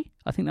pastry.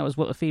 I think that was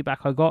what the feedback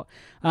I got.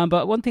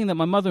 But one thing that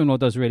my mother-in-law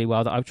does really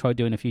well that I've tried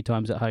doing a few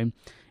times at home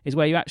is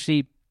where you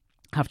actually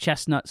have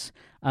chestnuts,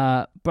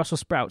 Brussels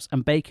sprouts,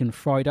 and bacon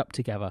fried up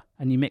together,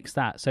 and you mix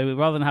that. So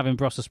rather than having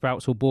Brussels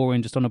sprouts all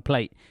boring just on a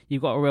plate,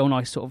 you've got a real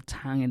nice sort of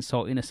tang and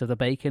saltiness of the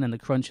bacon and the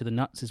crunch of the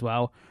nuts as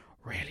well.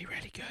 Really,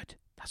 really good.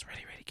 That's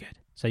really, really good.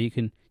 So you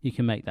can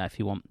make that if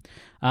you want.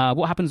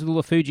 What happens with all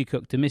the food you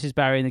cook? Do Mrs.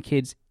 Barry and the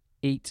kids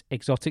eat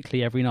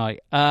exotically every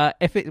night?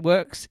 If it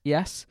works,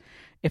 yes.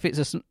 If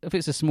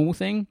it's a small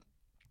thing,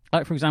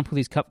 like for example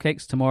these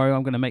cupcakes, tomorrow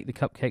I'm going to make the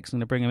cupcakes. I'm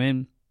going to bring them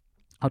in.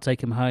 I'll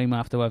take them home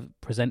after I've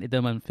presented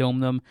them and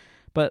filmed them.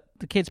 But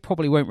the kids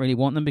probably won't really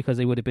want them because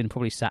they would have been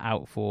probably sat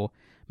out for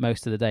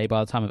most of the day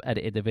by the time I've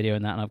edited the video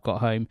and that and I've got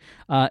home.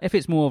 If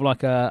it's more of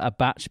like a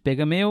batch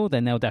bigger meal,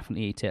 then they'll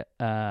definitely eat it.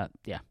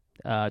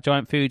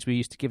 Giant Foods, we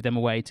used to give them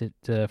away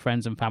to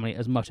friends and family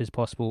as much as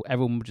possible.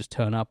 Everyone would just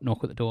turn up,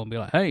 knock at the door and be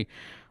like, hey,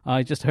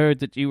 I just heard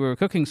that you were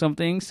cooking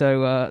something.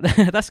 So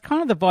that's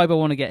kind of the vibe I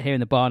want to get here in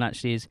the barn,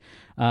 actually, is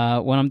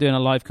when I'm doing a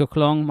live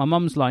cook-along. My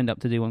mum's lined up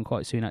to do one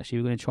quite soon, actually.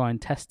 We're going to try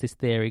and test this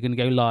theory. We're going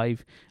to go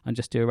live and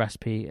just do a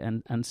recipe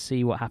and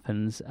see what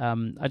happens.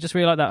 I just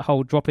really like that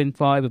whole drop-in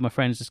vibe with my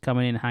friends just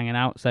coming in and hanging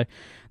out. So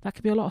that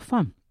could be a lot of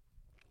fun.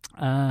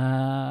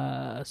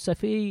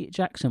 Sophie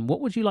Jackson, what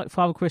would you like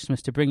Father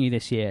Christmas to bring you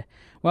this year?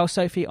 Well,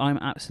 Sophie, I'm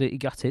absolutely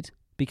gutted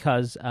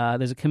because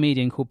there's a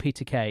comedian called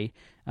Peter Kay.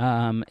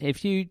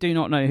 If you do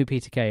not know who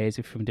Peter Kay is,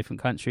 if you're from a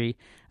different country,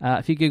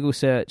 if you Google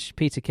search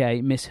Peter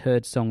Kay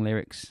misheard song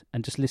lyrics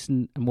and just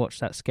listen and watch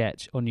that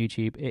sketch on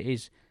YouTube, it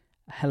is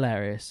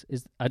hilarious.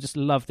 I just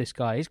love this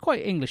guy. He's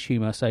quite English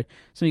humour, so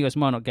some of you guys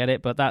might not get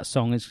it, but that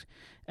song is,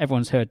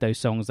 everyone's heard those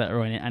songs that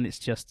are in it, and it's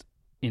just,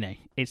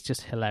 it's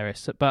just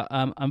hilarious. But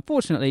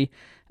unfortunately,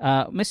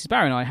 Mrs.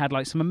 Barry and I had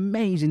like some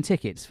amazing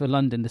tickets for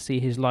London to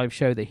see his live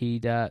show that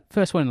he'd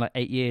first one in like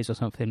 8 years or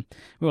something.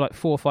 We were like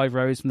 4 or 5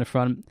 rows from the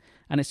front,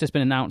 and it's just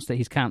been announced that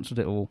he's cancelled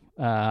it all.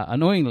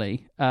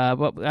 Annoyingly,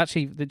 but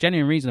actually, the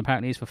genuine reason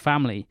apparently is for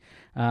family,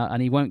 and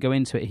he won't go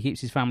into it. He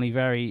keeps his family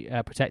very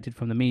protected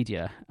from the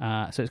media,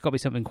 so it's got to be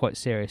something quite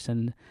serious.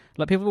 And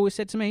like people have always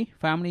said to me,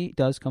 family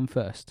does come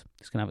first.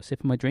 Just gonna have a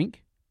sip of my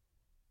drink.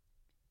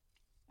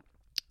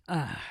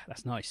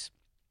 That's nice.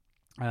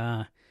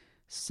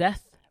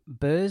 Seth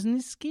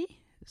Brzezinski?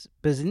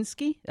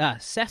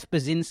 Seth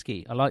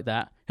Brzezinski. I like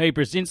that. Hey,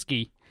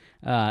 Brzezinski.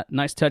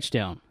 Nice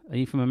touchdown. Are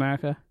you from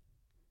America?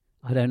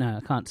 I don't know.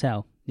 I can't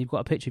tell. You've got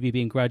a picture of you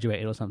being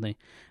graduated or something.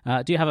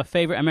 Do you have a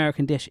favourite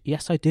American dish?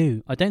 Yes, I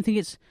do. I'm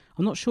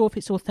not sure if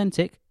it's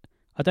authentic.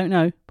 I don't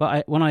know.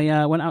 But when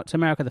I went out to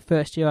America the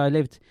first year I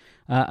lived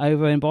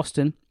over in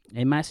Boston,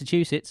 in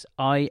Massachusetts,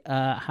 I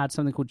had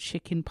something called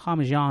chicken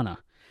parmigiana.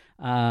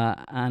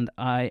 And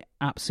I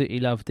absolutely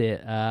loved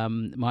it.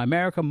 My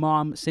American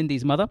mom,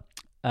 Cindy's mother,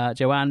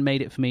 Joanne,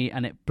 made it for me,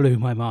 and it blew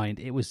my mind.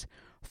 It was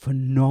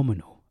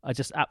phenomenal. It's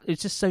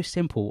just so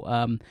simple.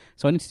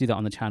 So I need to do that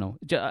on the channel.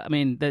 I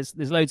mean, there's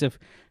loads of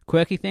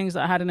quirky things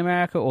that I had in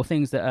America, or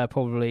things that are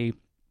probably,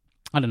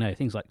 I don't know,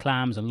 things like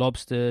clams and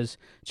lobsters,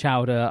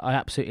 chowder. I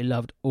absolutely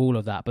loved all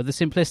of that. But the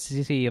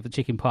simplicity of the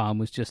chicken parm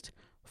was just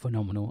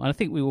phenomenal. And I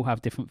think we all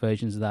have different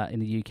versions of that in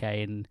the UK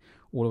and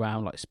all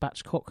around, like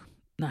spatchcock.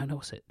 No,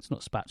 what's it? It's not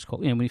spatchcock.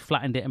 When you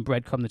flattened it and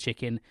breadcrumbed the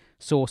chicken,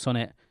 sauce on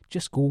it,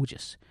 just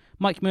gorgeous.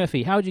 Mike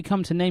Murphy, how did you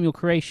come to name your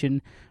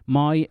creation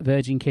My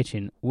Virgin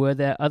Kitchen? Were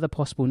there other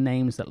possible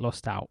names that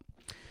lost out?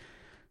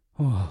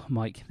 Oh,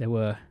 Mike, there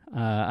were.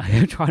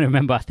 I'm trying to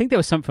remember. I think there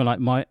was something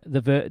like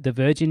the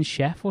Virgin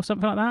Chef or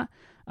something like that.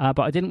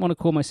 But I didn't want to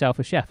call myself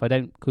a chef. I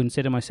don't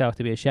consider myself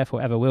to be a chef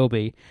or ever will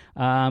be.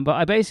 But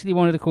I basically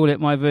wanted to call it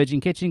My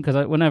Virgin Kitchen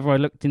because whenever I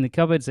looked in the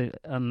cupboards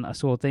and I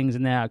saw things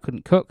in there I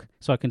couldn't cook,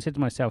 so I considered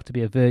myself to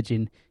be a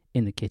virgin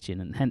in the kitchen,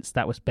 and hence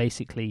that was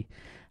basically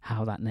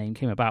how that name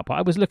came about. But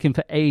I was looking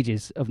for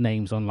ages of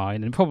names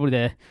online, and probably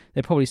there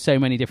are probably so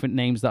many different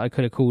names that I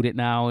could have called it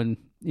now, and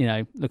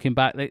looking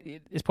back,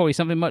 it's probably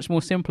something much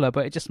more simpler,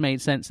 but it just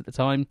made sense at the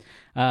time.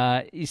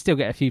 You still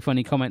get a few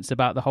funny comments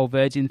about the whole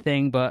virgin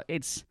thing, but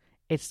it's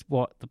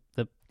what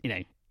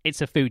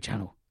it's a food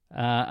channel,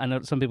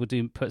 and some people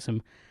do put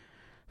some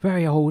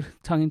very old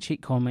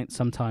tongue-in-cheek comments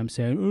sometimes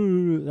saying,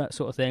 "Ooh," that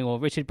sort of thing. Or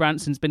Richard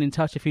Branson's been in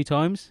touch a few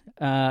times.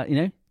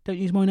 Don't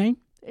use my name.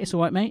 It's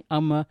all right, mate.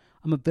 I'm a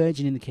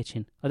virgin in the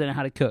kitchen. I don't know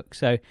how to cook.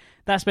 So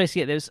that's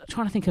basically it. I'm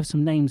trying to think of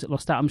some names that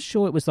lost out. I'm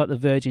sure it was like the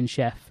Virgin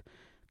Chef,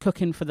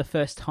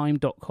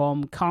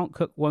 cookingforthefirst-time.com, Can't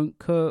Cook, Won't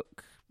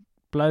Cook,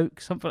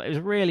 Bloke, something. It was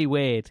really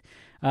weird.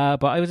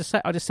 But I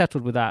just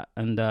settled with that,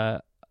 and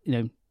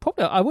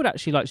probably I would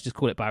actually like to just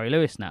call it Barry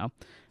Lewis now.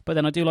 But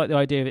then I do like the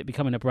idea of it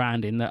becoming a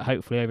brand, in that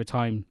hopefully over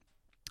time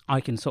I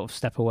can sort of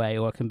step away,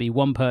 or I can be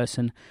one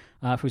person.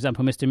 For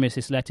example, Mr. and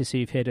Mrs. Lettuce, who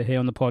you've heard here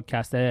on the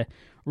podcast, they're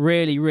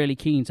really, really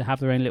keen to have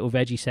their own little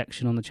veggie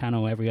section on the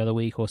channel every other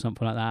week or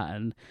something like that.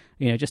 And,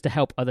 just to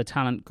help other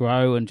talent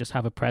grow and just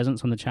have a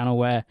presence on the channel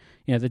where,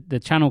 the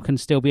channel can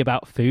still be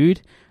about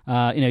food.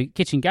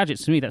 Kitchen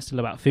gadgets, to me, that's still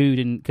about food,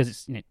 and because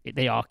it's,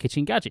 they are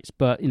kitchen gadgets.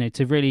 But,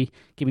 to really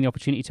give me the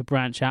opportunity to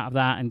branch out of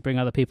that and bring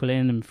other people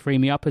in and free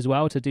me up as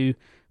well to do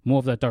more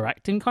of the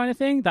directing kind of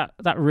thing, that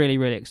really,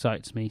 really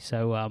excites me.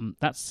 So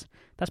that's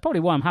probably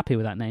why I'm happy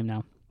with that name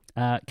now.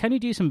 Can you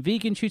do some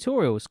vegan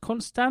tutorials?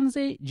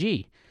 Constanze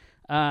G.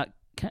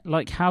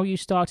 Like how you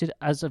started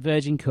as a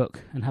virgin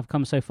cook and have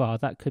come so far.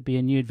 That could be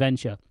a new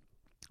adventure.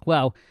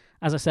 Well,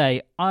 as I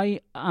say, we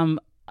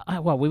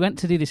went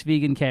to do this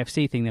vegan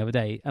KFC thing the other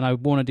day, and I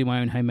want to do my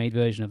own homemade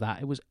version of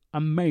that. It was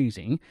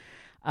amazing.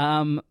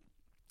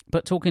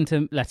 But talking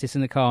to Lettuce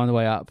in the car on the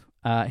way up,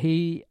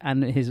 he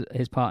and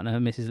his partner,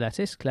 Mrs.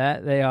 Lettuce,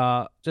 Claire, they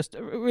are just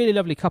a really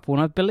lovely couple,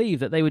 and I believe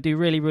that they would do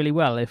really, really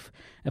well if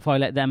I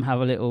let them have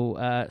a little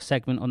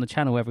segment on the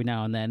channel every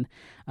now and then.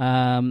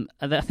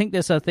 I think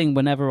there's a thing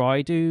whenever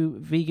I do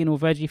vegan or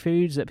veggie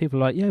foods that people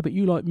are like, yeah, but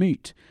you like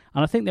meat.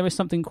 And I think there is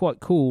something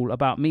quite cool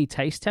about me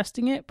taste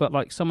testing it, but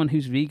like someone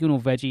who's vegan or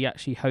veggie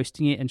actually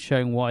hosting it and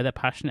showing why they're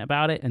passionate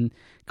about it and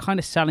kind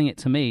of selling it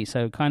to me.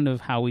 So kind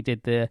of how we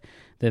did the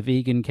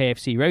vegan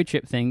KFC road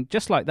trip thing,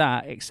 just like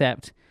that,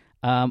 except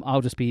I'll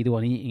just be the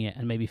one eating it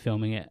and maybe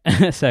filming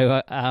it.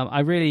 So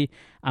I really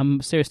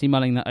am seriously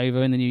mulling that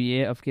over in the new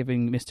year of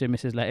giving Mr. and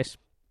Mrs. Lettuce.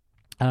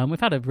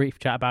 We've had a brief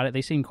chat about it.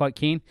 They seem quite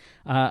keen.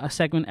 A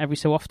segment every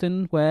so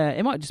often where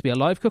it might just be a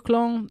live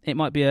cook-along. It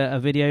might be a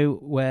video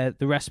where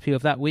the recipe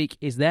of that week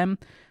is them.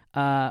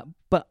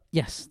 But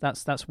yes,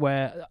 that's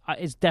where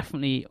it's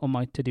definitely on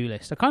my to-do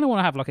list. I kind of want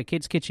to have like a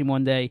kid's kitchen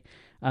one day,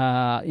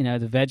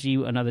 the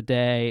veggie another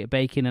day,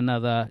 bacon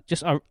another.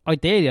 Just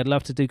ideally, I'd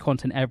love to do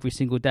content every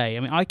single day. I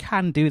mean, I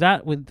can do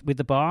that with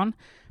the barn,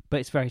 but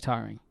it's very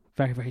tiring.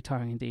 Very, very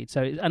tiring indeed.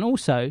 So, and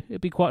also, it'd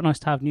be quite nice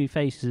to have new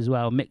faces as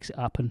well, mix it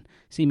up and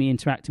see me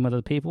interacting with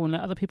other people and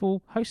let other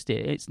people host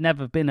it. It's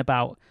never been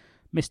about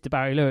Mr.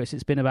 Barry Lewis.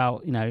 It's been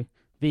about, vegan.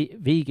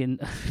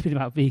 It's been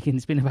about vegan.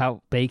 It's been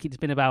about bacon. It's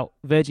been about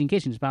Virgin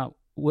Kitchen. It's about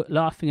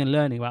laughing and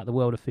learning about the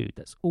world of food.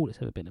 That's all it's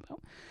ever been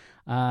about.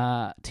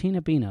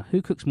 Tina Bina,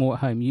 who cooks more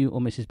at home, you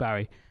or Mrs.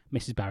 Barry?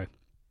 Mrs. Barry.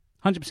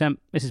 100%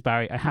 Mrs.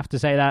 Barry. I have to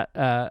say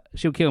that.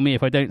 She'll kill me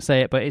if I don't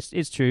say it, but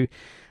it's true.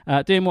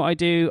 Doing what I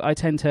do, I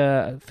tend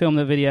to film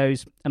the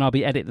videos and I'll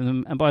be editing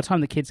them. And by the time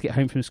the kids get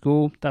home from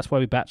school, that's why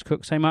we batch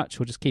cook so much.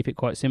 We'll just keep it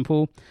quite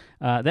simple.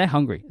 They're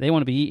hungry. They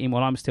want to be eating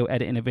while I'm still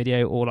editing a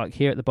video, or like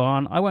here at the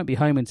barn. I won't be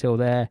home until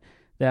they're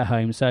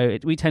home. So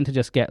we tend to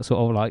just get sort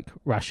of like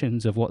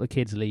rations of what the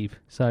kids leave.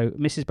 So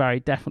Mrs. Barry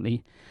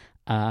definitely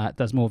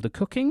does more of the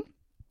cooking.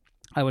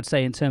 I would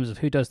say in terms of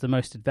who does the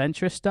most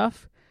adventurous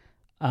stuff,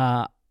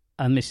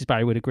 and Mrs.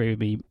 Barry would agree with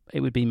me,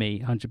 it would be me,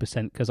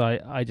 100%, because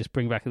I just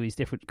bring back all these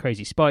different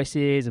crazy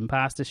spices and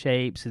pasta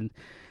shapes and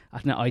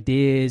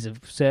ideas of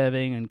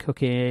serving and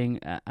cooking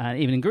and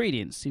even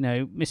ingredients.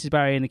 Mrs.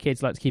 Barry and the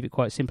kids like to keep it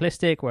quite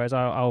simplistic, whereas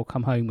I'll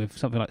come home with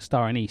something like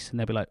star anise and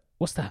they'll be like,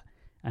 what's that?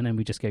 And then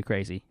we just go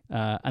crazy.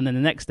 And then the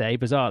next day,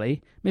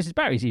 bizarrely, Mrs.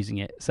 Barry's using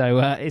it. So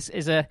it's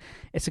a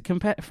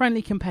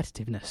friendly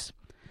competitiveness.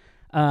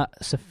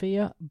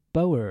 Sophia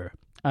Bower.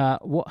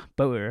 What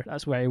Bower?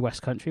 That's very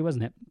West Country,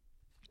 wasn't it?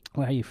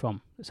 Where are you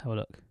from? Let's have a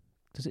look.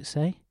 Does it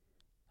say?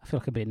 I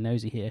feel like I'm being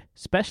nosy here.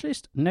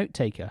 Specialist note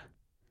taker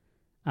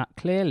at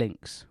Clear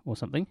Links or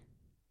something.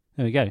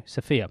 There we go.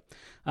 Sophia.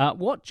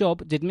 What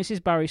job did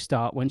Mrs. Barry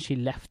start when she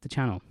left the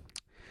channel?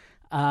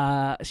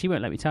 She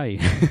won't let me tell you.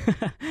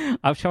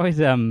 I've tried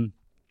doing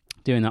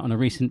that on a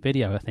recent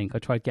video, I think. I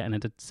tried getting her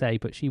to say,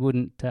 but she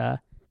wouldn't,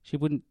 how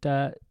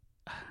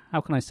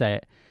can I say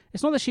it?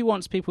 It's not that she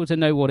wants people to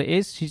know what it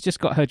is. She's just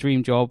got her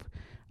dream job.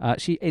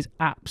 She is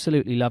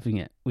absolutely loving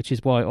it, which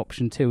is why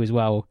option 2 as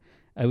well.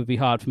 It would be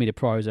hard for me to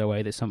prize her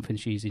away. That's something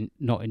she's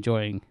not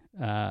enjoying,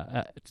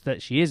 that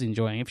she is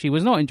enjoying. If she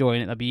was not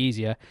enjoying it, that'd be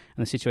easier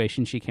in the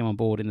situation she came on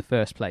board in the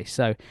first place.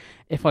 So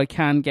if I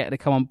can get her to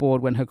come on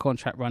board when her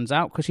contract runs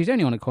out, because she's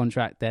only on a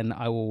contract, then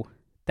I will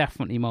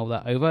definitely mull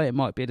that over. It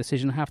might be a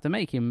decision I have to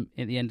make at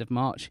the end of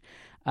March.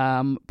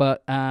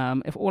 But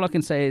if all I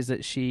can say is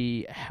that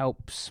she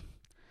helps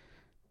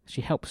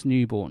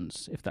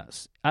newborns, if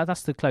that's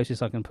the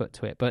closest I can put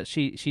to it. But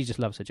she just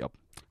loves her job.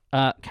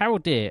 Carol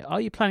Deer,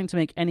 are you planning to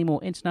make any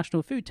more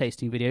international food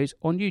tasting videos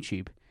on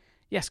YouTube?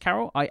 Yes,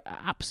 Carol, I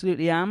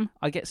absolutely am.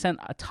 I get sent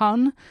a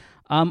ton.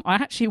 I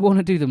actually want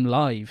to do them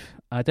live.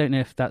 I don't know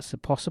if that's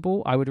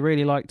possible. I would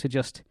really like to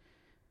just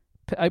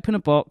open a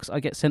box. I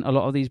get sent a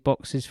lot of these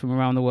boxes from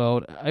around the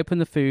world. Open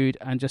the food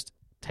and just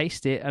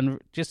taste it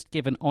and just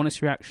give an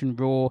honest reaction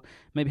raw.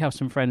 Maybe have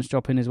some friends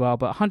drop in as well.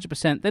 But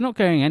 100%, they're not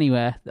going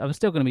anywhere. I'm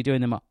still going to be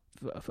doing them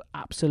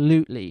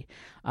absolutely.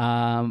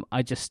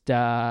 I just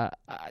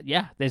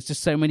there's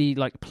just so many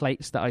like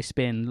plates that I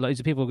spin. Loads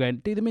of people going,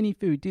 do the mini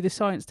food, do the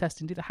science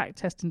testing, do the hack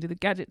testing, do the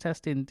gadget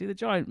testing, do the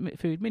giant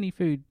food, mini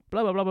food,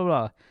 blah blah blah blah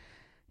blah.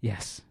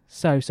 Yes,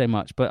 so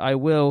much, but I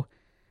will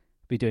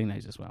be doing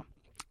those as well.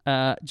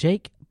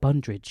 Jake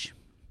Brundage.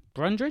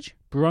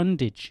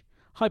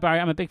 Hi Barry,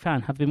 I'm a big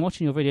fan. Have been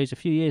watching your videos a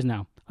few years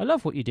now. I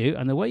love what you do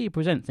and the way you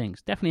present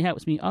things. Definitely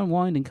helps me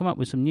unwind and come up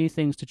with some new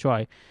things to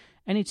try.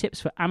 Any tips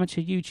for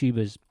amateur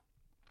YouTubers?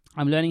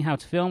 I'm learning how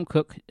to film,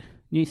 cook,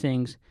 new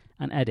things,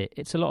 and edit.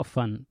 It's a lot of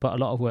fun, but a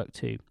lot of work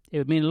too. It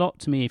would mean a lot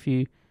to me if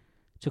you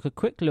took a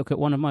quick look at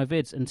one of my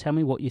vids and tell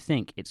me what you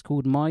think. It's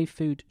called My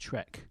Food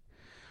Trek.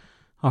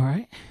 All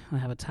right, I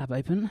have a tab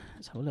open.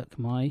 Let's have a look.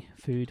 My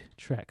Food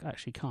Trek. I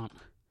actually can't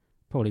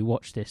probably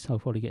watch this. I'll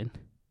probably get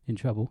in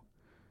trouble.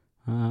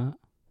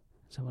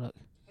 Let's have a look.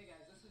 Hey guys,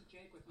 this is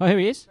Jake with Here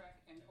he is.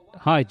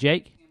 Hi,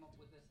 Jake. Came up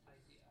with this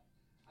idea.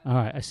 All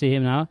right, I see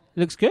him now.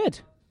 Looks good.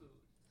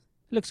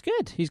 Looks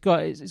good. He's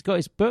got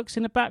his books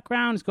in the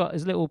background. He's got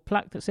his little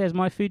plaque that says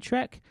My Food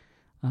Trek.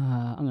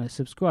 I'm going to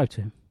subscribe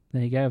to him.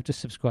 There you go. I've just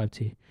subscribed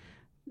to you.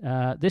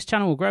 This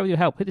channel will grow with your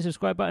help. Hit the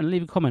subscribe button and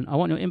leave a comment. I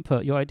want your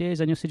input, your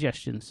ideas, and your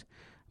suggestions.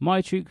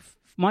 My Food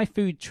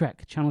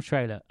Trek channel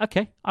trailer.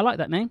 Okay, I like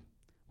that name.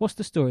 What's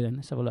the story then?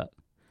 Let's have a look.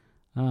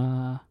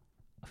 I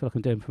feel like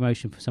I'm doing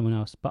promotion for someone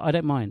else, but I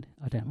don't mind.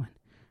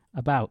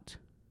 About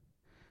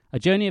a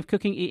journey of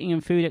cooking, eating,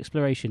 and food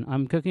exploration.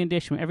 I'm cooking a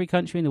dish from every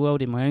country in the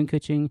world in my own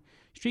kitchen.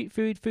 Street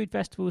food, food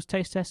festivals,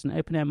 taste tests, and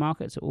open-air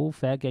markets are all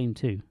fair game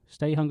too.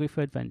 Stay hungry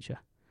for adventure.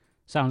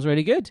 Sounds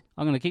really good.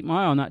 I'm going to keep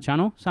my eye on that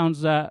channel.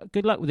 Sounds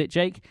good luck with it,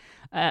 Jake.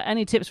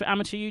 Any tips for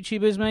amateur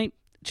YouTubers, mate?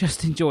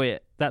 Just enjoy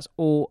it. That's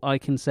all I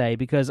can say,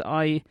 because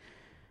I've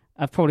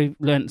probably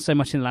learned so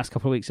much in the last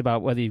couple of weeks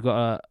about whether you've got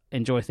to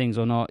enjoy things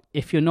or not.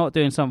 If you're not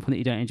doing something that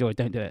you don't enjoy,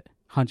 don't do it.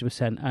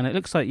 100%. And it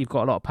looks like you've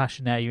got a lot of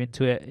passion there. You're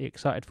into it. You're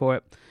excited for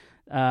it.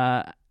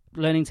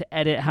 Learning to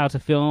edit, how to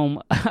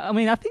film. I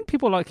mean, I think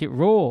people like it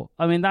raw.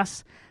 I mean,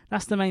 that's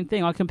the main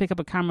thing. I can pick up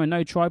a camera,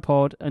 no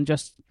tripod, and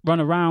just run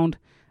around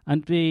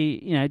and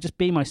just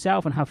be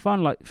myself and have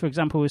fun. Like, for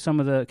example, with some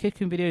of the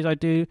cooking videos I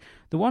do,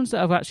 the ones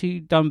that I've actually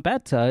done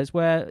better is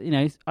where,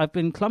 I've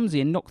been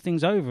clumsy and knocked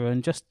things over,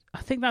 and just, I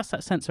think that's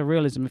that sense of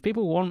realism. If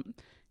people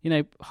want,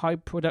 high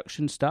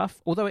production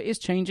stuff, although it is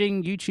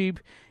changing, YouTube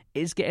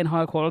is getting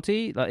higher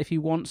quality. Like, if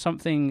you want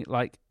something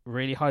like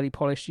really highly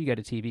polished, you go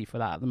to TV for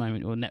that at the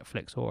moment, or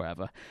Netflix or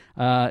whatever.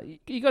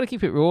 You got to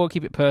keep it raw,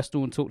 keep it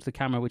personal, and talk to the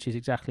camera, which is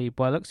exactly,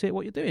 by the looks of it,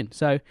 what you're doing.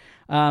 So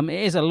it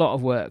is a lot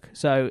of work.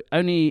 So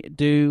only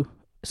do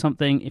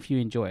something if you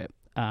enjoy it.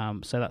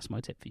 So that's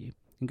my tip for you.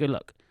 And good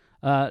luck.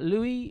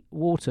 Louis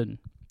Wharton.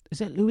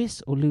 Is it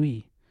Louis or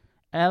Louis?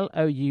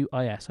 Louis.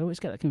 I always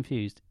get that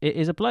confused. It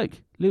is a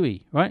bloke.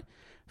 Louis, right?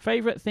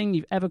 Favourite thing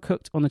you've ever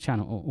cooked on the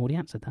channel? Oh, already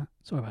answered that.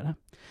 Sorry about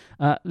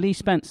that. Lee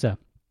Spencer.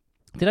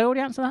 Did I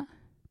already answer that?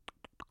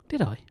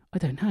 Did I? I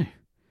don't know.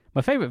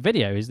 My favourite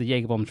video is the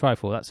Jaeger Bomb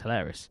Trifle. That's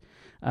hilarious.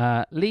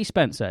 Lee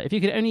Spencer. If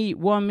you could only eat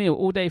one meal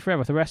all day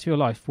forever for the rest of your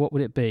life, what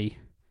would it be?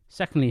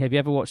 Secondly, have you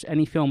ever watched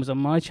any films on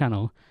my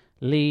channel?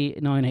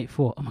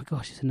 Lee984. Oh my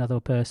gosh, it's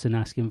another person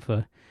asking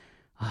for...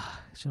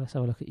 shall I have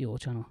a look at your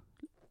channel?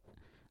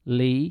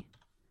 Lee984.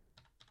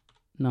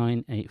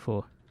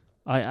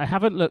 I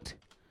haven't looked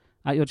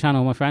at your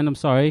channel, my friend. I'm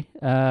sorry.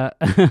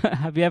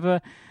 Have you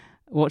ever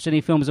watched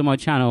any films on my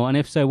channel? And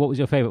if so, what was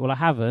your favourite? Well, I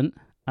haven't.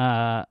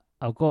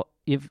 I've got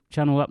your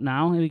channel up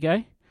now. Here we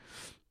go.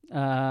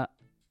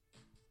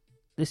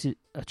 This is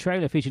a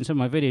trailer featuring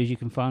some of my videos you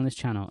can find on this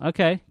channel.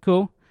 Okay,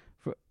 cool.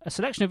 For a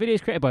selection of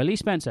videos created by Lee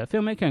Spencer,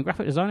 filmmaker and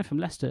graphic designer from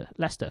Leicester,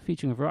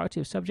 featuring a variety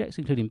of subjects,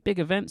 including big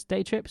events,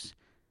 day trips.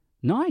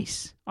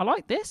 Nice. I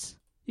like this.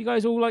 You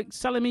guys all like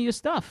selling me your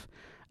stuff.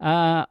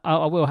 I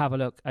will have a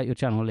look at your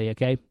channel, Lee,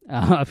 okay?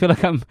 I feel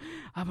like oh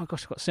my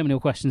gosh, I've got so many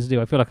more questions to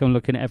do. I feel like I'm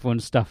looking at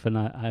everyone's stuff and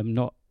I'm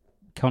not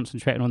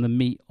concentrating on the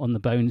meat on the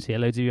bones here.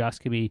 Loads of you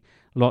asking me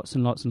lots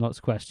and lots and lots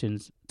of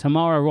questions.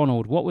 Tamara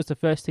Ronald, what was the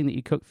first thing that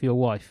you cooked for your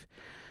wife?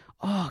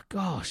 Oh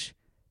gosh,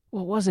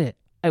 what was it?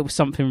 It was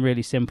something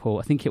really simple.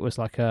 I think it was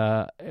like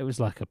a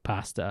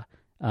pasta.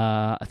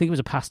 I think it was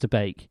a pasta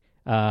bake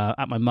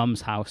at my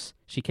mum's house.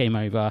 She came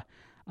over.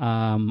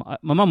 My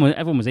mum,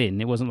 everyone was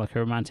in. It wasn't like a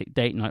romantic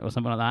date night or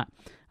something like that.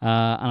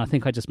 And I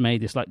think I just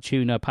made this like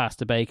tuna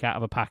pasta bake out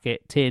of a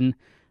packet, tin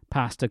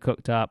pasta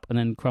cooked up, and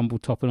then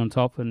crumbled topping on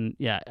top. And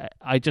yeah,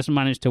 I just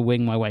managed to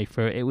wing my way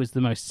through it. It was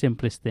the most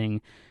simplest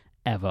thing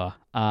ever.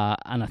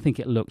 And I think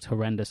it looked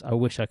horrendous. I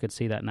wish I could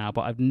see that now,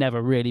 but I've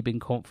never really been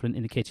confident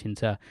in the kitchen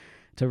to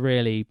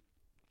really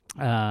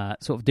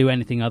sort of do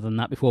anything other than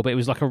that before. But it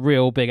was like a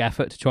real big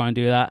effort to try and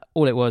do that.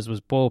 All it was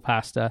boil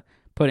pasta,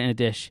 put it in a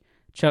dish,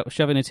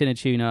 shove in a tin of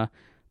tuna,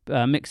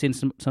 mix in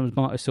some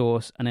tomato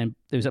sauce, and then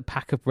there was a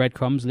pack of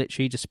breadcrumbs,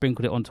 literally just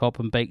sprinkled it on top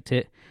and baked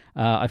it.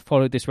 I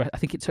followed this I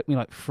think it took me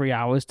like 3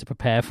 hours to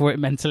prepare for it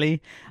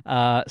mentally.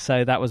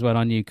 So that was when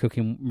I knew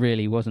cooking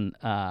really wasn't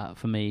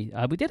for me.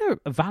 We did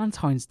a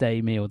Valentine's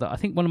Day meal that I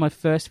think one of my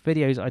first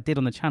videos I did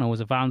on the channel was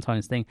a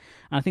Valentine's thing.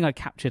 And I think I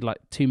captured like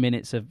 2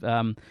 minutes of,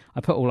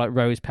 I put all like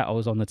rose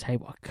petals on the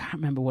table. I can't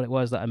remember what it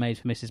was that I made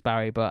for Mrs.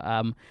 Barry, but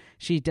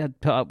she did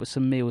put up with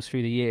some meals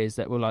through the years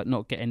that were like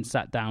not getting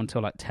sat down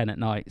till like 10 at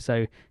night.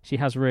 So she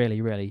has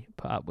really, really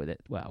put up with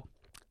it well.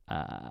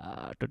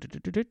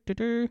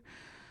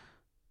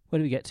 Where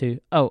do we get to?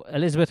 Oh,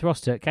 Elizabeth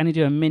Roster, can you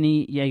do a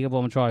mini Jaeger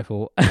Bomb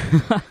Trifle?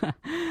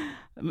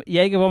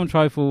 Jaeger Bomb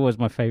Trifle was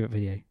my favourite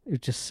video. It was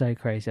just so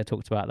crazy. I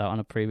talked about that on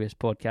a previous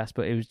podcast,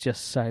 but it was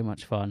just so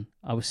much fun.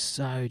 I was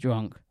so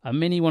drunk. A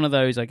mini one of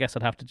those, I guess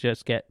I'd have to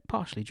just get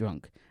partially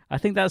drunk. I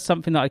think that's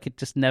something that I could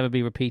just never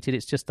be repeated.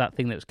 It's just that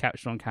thing that was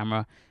captured on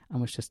camera and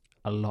was just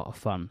a lot of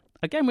fun.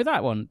 Again, with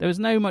that one, there was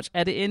no much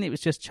editing. It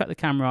was just chuck the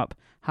camera up,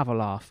 have a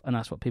laugh, and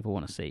that's what people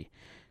want to see.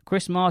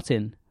 Chris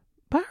Martin,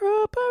 para.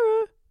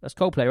 That's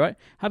Coldplay, right?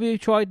 Have you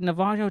tried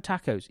Navajo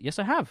tacos? Yes,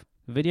 I have.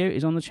 The video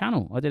is on the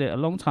channel. I did it a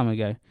long time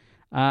ago.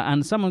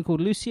 And someone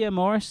called Lucia,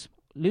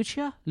 he's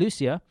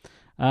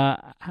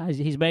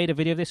made a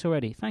video of this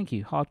already. Thank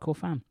you, hardcore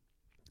fan.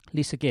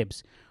 Lisa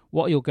Gibbs,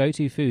 what are your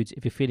go-to foods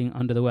if you're feeling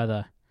under the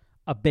weather?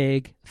 A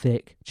big,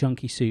 thick,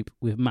 chunky soup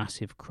with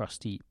massive,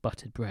 crusty,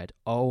 buttered bread.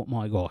 Oh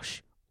my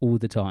gosh, all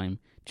the time.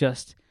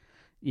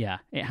 Yeah,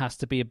 it has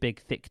to be a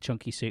big, thick,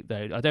 chunky soup,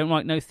 though. I don't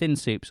like no thin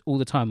soups all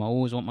the time. I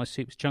always want my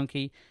soups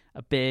chunky.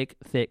 A big,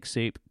 thick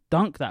soup.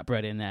 Dunk that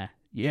bread in there.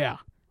 Yeah.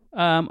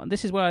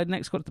 This is where I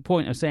next got to the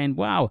point of saying,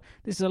 wow,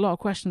 this is a lot of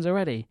questions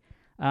already.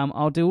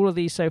 I'll do all of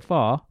these so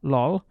far.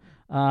 Lol.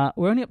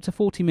 We're only up to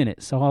 40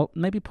 minutes, so I'll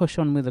maybe push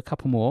on with a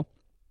couple more.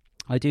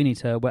 I do need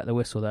to wet the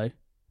whistle, though.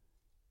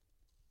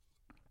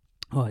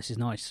 Oh, this is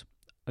nice.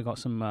 I got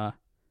some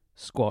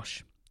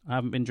squash. I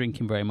haven't been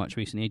drinking very much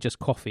recently, just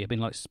coffee. I've been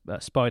like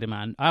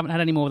Spider-Man. I haven't had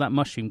any more of that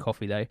mushroom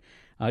coffee, though.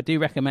 I do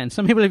recommend.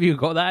 Some people of you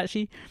got that,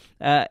 actually.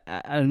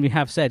 And we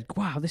have said,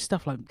 wow, this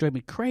stuff like drove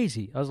me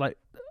crazy. I was like,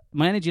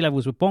 my energy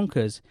levels were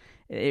bonkers.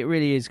 It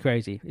really is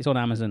crazy. It's on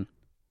Amazon.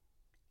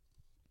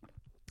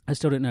 I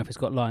still don't know if it's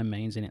got lime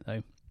mains in it,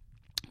 though.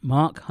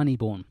 Mark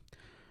Honeyborn.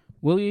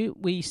 Will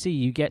we see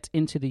you get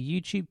into the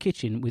YouTube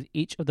kitchen with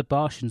each of the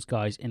Bartians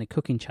guys in a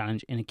cooking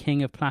challenge in a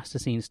King of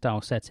Plasticine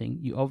style setting?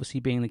 You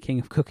obviously being the king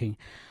of cooking.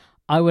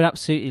 I would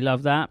absolutely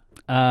love that.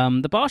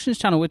 The Bartians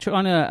channel, we're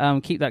trying to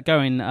keep that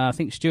going. I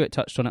think Stuart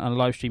touched on it on a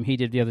live stream he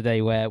did the other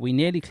day where we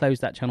nearly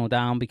closed that channel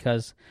down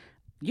because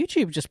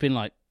YouTube just been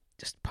like,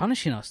 just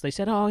punishing us. They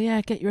said, oh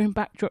yeah, get your own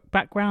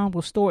background,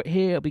 we'll store it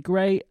here, it'll be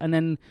great. And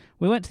then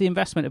we went to the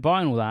investment of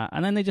buying all that,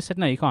 and then they just said,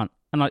 no, you can't.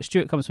 And like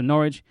Stuart comes from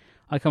Norwich,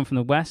 I come from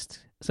the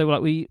West. So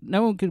like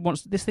no one could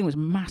want this thing was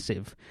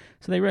massive,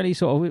 so they really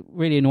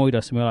really annoyed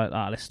us, and we were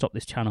like, let's stop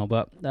this channel.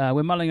 But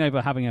we're mulling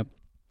over having a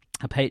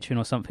Patreon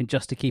or something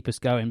just to keep us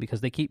going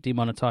because they keep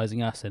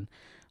demonetizing us, and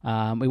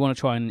we want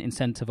to try and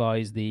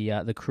incentivize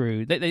the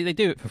crew. They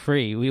do it for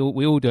free. We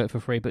all do it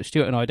for free, but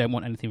Stuart and I don't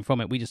want anything from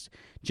it. We just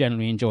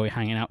generally enjoy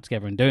hanging out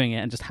together and doing it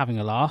and just having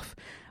a laugh.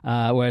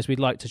 Whereas we'd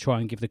like to try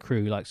and give the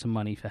crew like some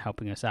money for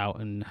helping us out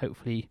and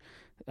hopefully.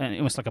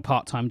 Almost like a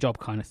part-time job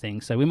kind of thing.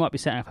 So we might be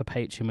setting up a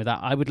Patreon with that.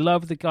 I would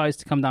love the guys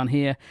to come down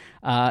here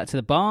to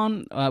the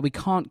barn. We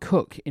can't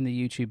cook in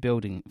the YouTube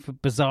building.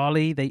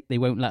 Bizarrely, they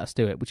won't let us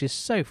do it, which is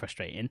so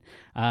frustrating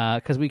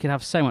because we could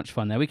have so much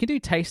fun there. We can do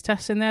taste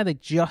tests in there. They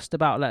just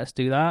about let us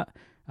do that.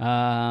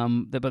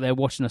 But they're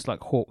watching us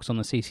like hawks on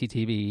the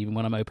CCTV even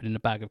when I'm opening a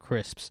bag of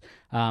crisps.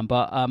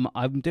 But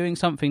I'm doing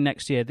something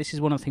next year. This is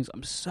one of the things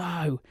I'm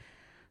so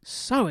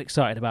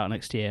excited about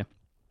next year.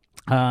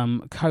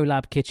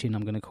 Collab kitchen,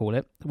 I'm going to call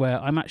it, where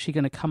I'm actually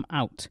going to come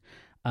out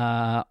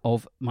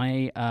of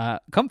my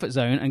comfort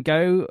zone and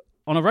go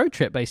on a road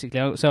trip,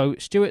 basically. So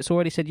Stuart's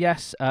already said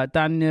yes.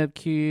 Dan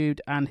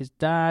Cubed and his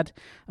dad.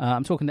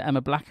 I'm talking to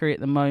Emma Blackery at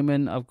the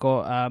moment. I've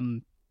got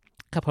a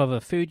couple of other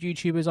food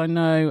YouTubers I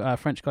know.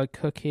 French Guy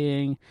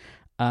Cooking.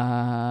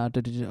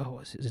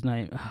 What's his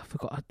name? I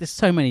forgot. There's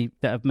so many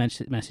that have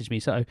messaged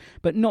me. So,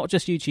 but not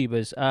just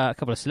YouTubers. A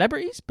couple of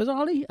celebrities,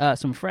 bizarrely.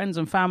 Some friends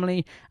and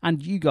family,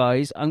 and you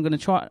guys. I'm going to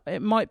try.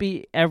 It might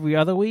be every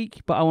other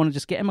week, but I want to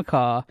just get in my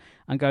car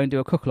and go and do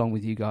a cook along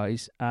with you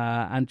guys,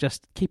 and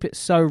just keep it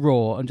so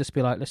raw and just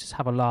be like, let's just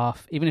have a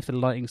laugh, even if the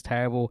lighting's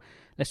terrible.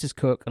 Let's just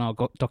cook and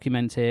I'll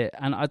document it.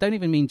 And I don't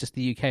even mean just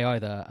the UK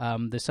either.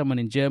 There's someone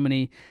in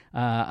Germany,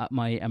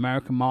 my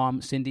American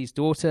mom, Cindy's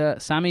daughter,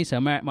 Sammy,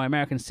 so my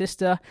American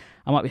sister.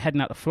 I might be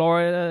heading out to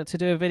Florida to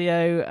do a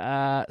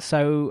video.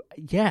 So,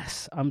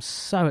 yes, I'm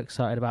so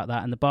excited about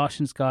that. And the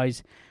Bartians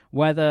guys,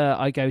 whether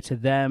I go to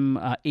them,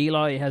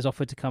 Eli has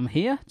offered to come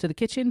here to the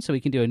kitchen so we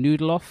can do a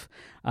noodle off.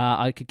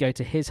 I could go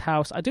to his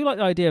house. I do like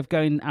the idea of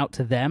going out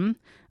to them,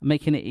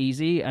 making it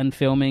easy and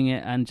filming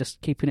it and just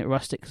keeping it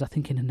rustic because I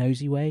think in a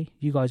nosy way,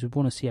 you guys would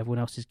want to see everyone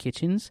else's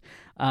kitchens.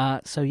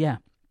 So, yeah,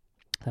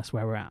 that's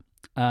where we're at.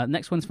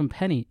 Next one's from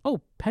Penny.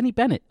 Oh, Penny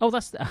Bennett. Oh,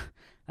 that's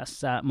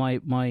my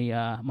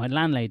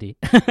landlady,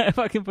 if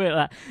I can put it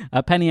like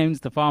that. Penny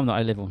owns the farm that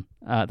I live on,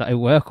 that I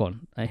work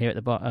on here at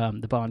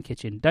the barn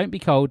kitchen. Don't be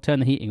cold,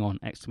 turn the heating on! !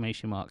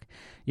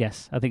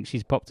 Yes, I think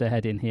she's popped her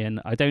head in here, and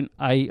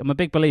I'm a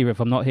big believer if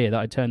I'm not here that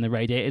I turn the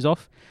radiators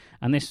off.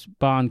 And this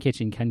barn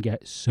kitchen can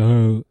get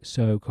so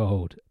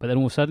cold. But then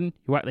all of a sudden,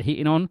 you whack the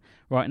heating on.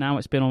 Right now,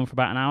 it's been on for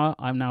about an hour.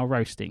 I'm now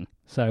roasting.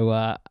 So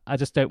I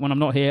just don't, when I'm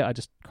not here, I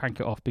just crank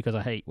it off because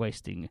I hate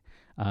wasting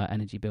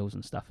energy bills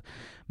and stuff.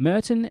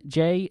 Merton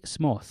J.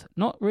 Smoth.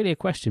 Not really a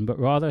question, but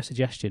rather a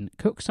suggestion.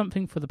 Cook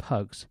something for the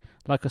pugs,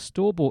 like a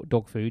store-bought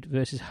dog food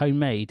versus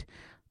homemade,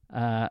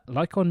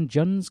 like on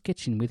John's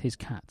Kitchen with his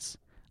cats.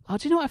 Oh,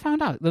 do you know what I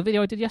found out? The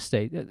video I did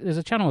yesterday, there's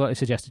a channel that I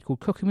suggested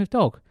called Cooking with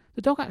Dog.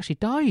 The dog actually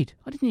died.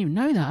 I didn't even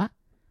know that.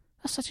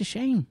 That's such a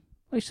shame.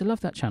 I used to love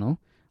that channel.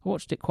 I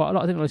watched it quite a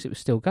lot. I didn't realize it was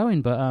still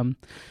going, but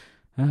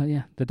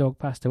yeah, the dog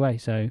passed away.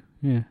 So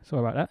yeah,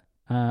 sorry about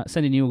that.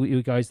 Sending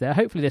you guys there.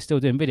 Hopefully they're still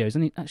doing videos.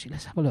 Actually,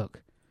 let's have a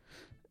look.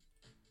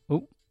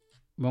 Oh,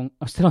 wrong.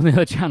 I'm still on the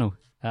other channel.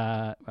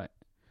 Right.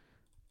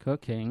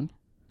 Cooking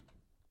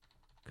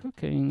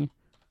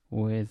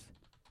with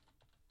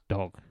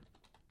dog.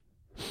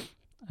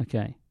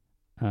 Okay.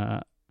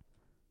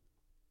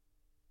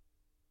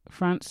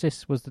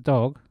 Francis was the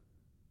dog.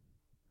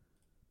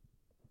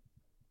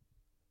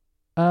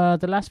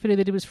 The last video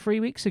they did was 3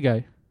 weeks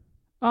ago.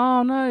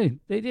 Oh no,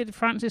 they did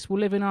Francis Will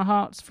Live in Our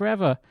Hearts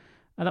Forever.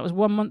 That was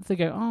 1 month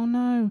ago. Oh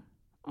no.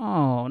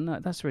 Oh no,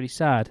 that's really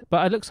sad.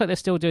 But it looks like they're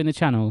still doing the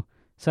channel.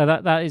 So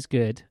that is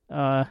good.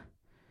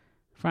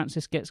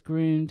 Francis gets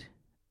groomed.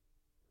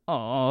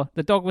 Oh,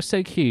 the dog was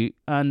so cute.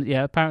 And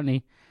yeah,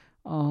 apparently,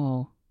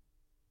 it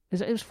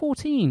was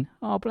 14.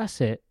 Oh,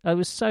 bless it. It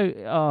was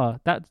so,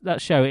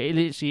 that show, it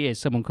literally is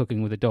someone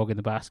cooking with a dog in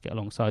the basket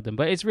alongside them.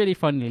 But it's really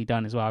funnily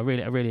done as well. I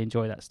really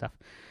enjoy that stuff.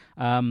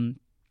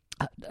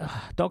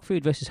 Dog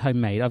food versus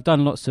homemade. I've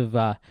done lots of,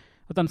 I've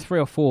done 3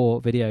 or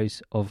 4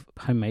 videos of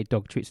homemade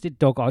dog treats. I did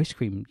dog ice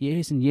cream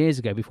years and years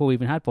ago before we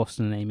even had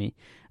Boston and Amy.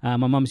 My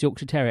mum's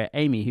Yorkshire Terrier,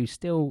 Amy, who's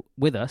still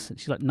with us,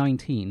 she's like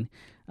 19,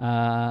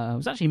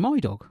 was actually my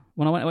dog.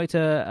 When I went away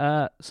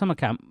to summer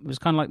camp, it was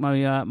kind of like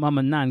my mum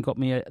and nan got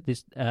me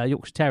this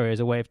Yorkshire Terrier as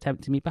a way of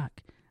tempting me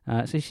back.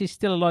 So she's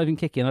still alive and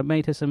kicking. I've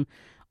made her some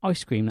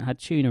ice cream that had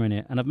tuna in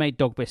it, and I've made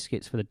dog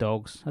biscuits for the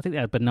dogs. I think they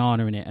had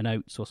banana in it and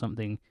oats or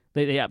something.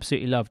 They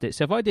absolutely loved it.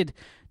 So if I did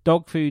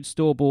dog food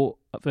store-bought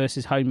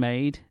versus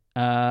homemade,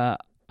 I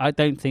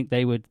don't think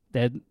they would.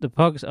 The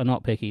pugs are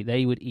not picky.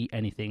 They would eat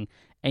anything.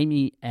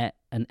 Amy ate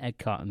an egg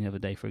carton the other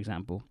day, for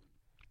example.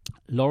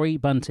 Laurie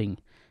Bunting,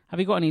 have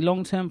you got any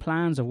long-term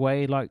plans of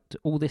where you'd like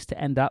all this to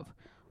end up,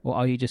 or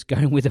are you just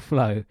going with the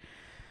flow?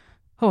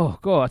 Oh,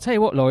 God, I'll tell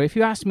you what, Laurie, if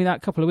you asked me that a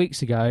couple of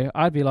weeks ago,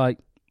 I'd be like,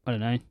 I don't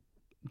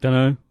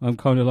know. I'm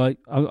kind of like,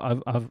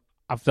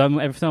 I've done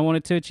everything I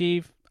wanted to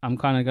achieve. I'm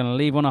kind of going to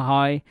leave on a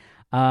high.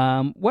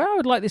 Where I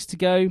would like this to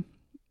go, do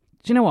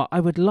you know what?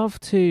 I would love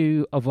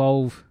to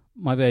evolve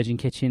my Virgin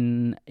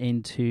Kitchen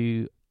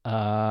into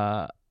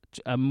a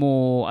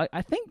more...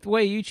 I think the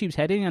way YouTube's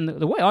heading, and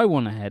the way I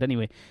want to head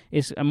anyway,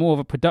 is a more of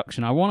a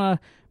production. I want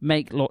to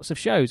make lots of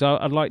shows.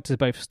 I'd like to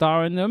both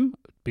star in them,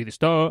 be the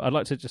star. I'd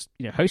like to just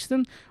host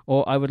them,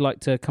 or I would like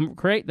to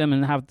create them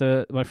and have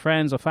my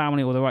friends or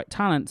family or the right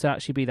talent to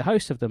actually be the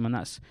host of them. And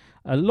that's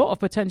a lot of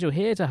potential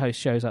here to host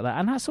shows like that.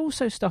 And that's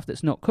also stuff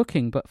that's not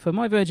cooking. But for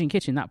my Virgin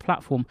Kitchen, that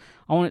platform,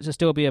 I want it to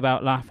still be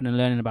about laughing and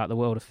learning about the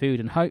world of food.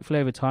 And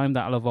hopefully over time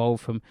that'll evolve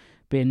from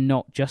being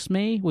not just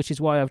me, which is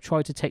why I've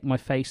tried to take my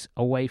face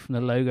away from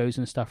the logos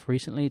and stuff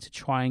recently to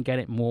try and get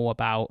it more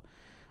about,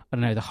 I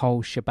don't know, the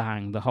whole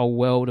shebang, the whole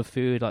world of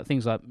food, like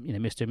things like,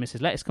 Mr. and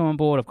Mrs. Lettuce come on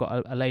board. I've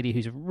got a lady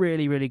who's a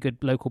really, really good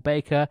local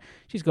baker.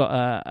 She's got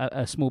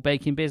a small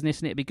baking business,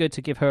 and it'd be good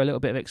to give her a little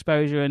bit of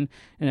exposure and,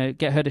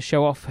 get her to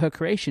show off her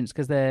creations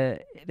because they're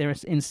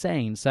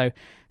insane. So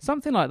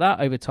something like that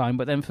over time.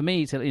 But then for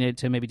me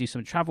to maybe do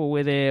some travel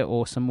with it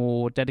or some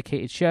more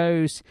dedicated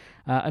shows.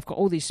 I've got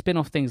all these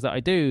spin-off things that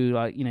I do,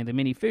 like, the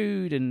mini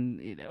food.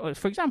 And,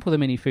 for example, the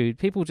mini food.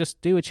 People just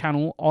do a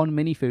channel on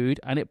mini food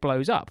and it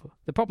blows up.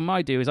 The problem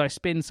I do is I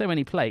spin so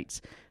many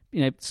plates.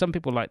 Some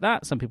people like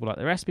that. Some people like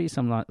the recipes.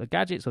 Some like the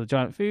gadgets or the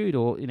giant food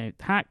or,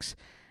 hacks.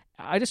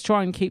 I just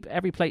try and keep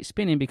every plate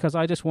spinning because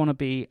I just want to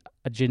be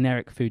a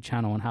generic food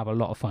channel and have a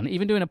lot of fun.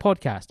 Even doing a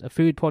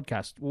food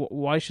podcast.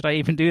 Why should I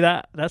even do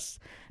that? That's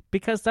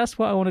because that's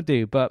what I want to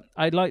do. But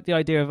I like the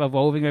idea of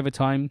evolving over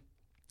time.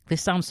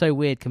 This sounds so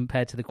weird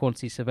compared to the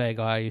quantity surveyor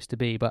guy I used to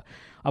be, but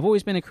I've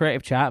always been a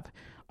creative chap.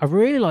 I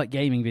really like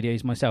gaming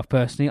videos myself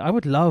personally. I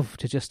would love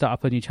to just start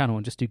up a new channel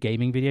and just do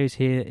gaming videos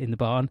here in the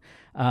barn.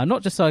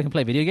 Not just so I can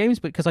play video games,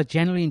 but because I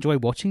generally enjoy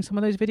watching some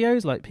of those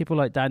videos, like people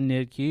like Dan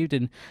Nerdcubed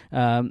and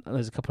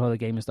there's a couple of other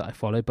gamers that I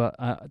follow, but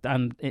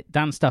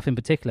Dan stuff in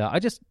particular, I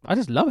just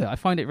love it. I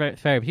find it very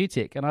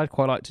therapeutic, and I'd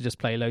quite like to just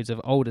play loads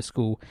of older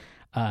school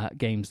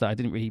games that I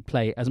didn't really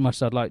play as much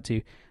as I'd like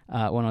to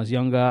when I was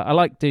younger. I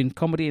like doing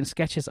comedy and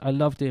sketches. I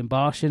love doing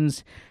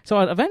Bartians. So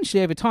I'd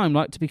eventually, over time,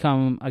 like to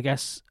become, I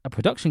guess, a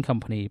production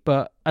company.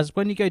 But as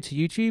when you go to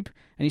YouTube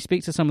and you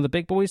speak to some of the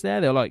big boys there,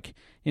 they're like,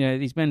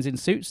 these men in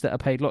suits that are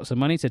paid lots of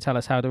money to tell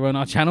us how to run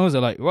our channels.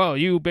 They're like, well,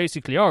 you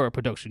basically are a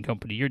production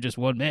company. You're just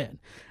one man.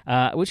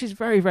 Which is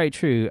very, very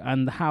true.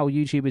 And how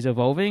YouTube is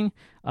evolving,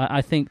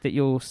 I think that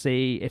you'll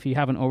see, if you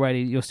haven't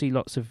already, you'll see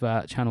lots of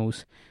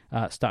channels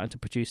starting to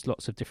produce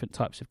lots of different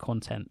types of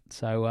content.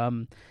 So,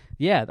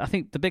 I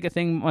think the bigger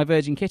thing, my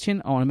Virgin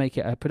Kitchen, I want to make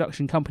it a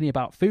production company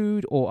about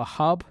food, or a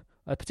hub,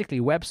 a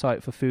particularly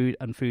website for food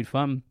and food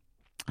fun.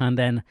 And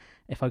then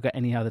if I got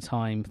any other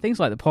time, things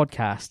like the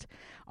podcast.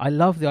 I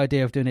love the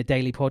idea of doing a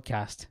daily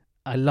podcast.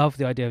 I love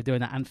the idea of doing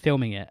that and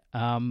filming it.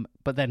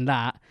 But then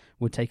that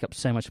would take up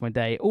so much of my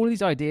day. All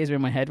these ideas are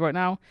in my head right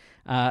now.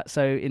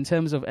 So in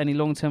terms of any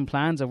long-term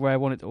plans of where I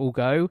want it to all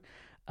go,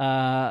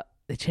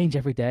 they change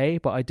every day.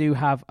 But I do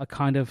have a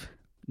kind of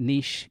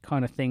niche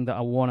kind of thing that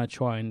I want to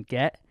try and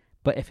get.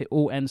 But if it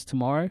all ends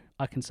tomorrow,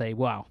 I can say,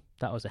 wow,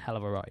 that was a hell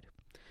of a ride.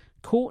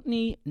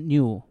 Courtney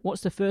Newell,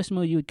 what's the first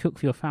meal you would cook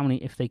for your family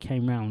if they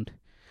came round?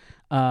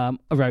 A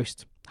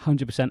roast.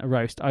 100% a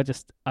roast.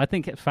 I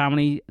think at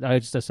family, I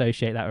just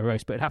associate that with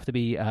roast, but it'd have to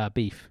be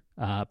beef.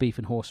 beef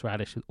and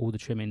horseradish with all the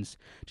trimmings.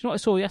 Do you know what I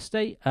saw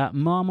yesterday?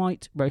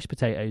 Marmite roast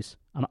potatoes,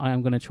 and I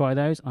am going to try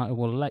those. I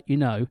will let you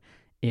know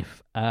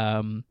if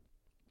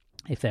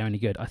they're any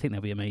good. I think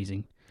they'll be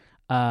amazing.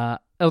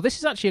 This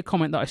is actually a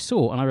comment that I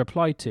saw and I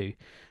replied to.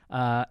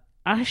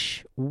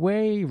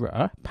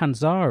 Ashwara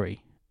Panzari.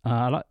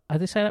 How do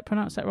they say that?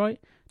 Pronounce that right?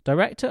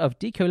 Director of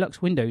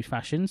Decolux Window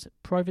Fashions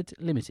Private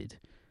Limited.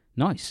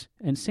 Nice.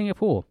 In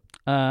Singapore.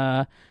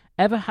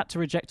 Ever had to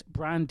reject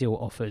brand deal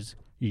offers?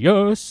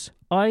 Yes,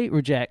 I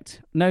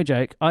reject. No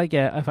joke.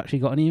 I've actually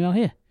got an email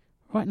here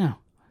right now.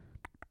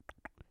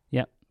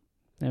 Yep.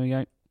 There we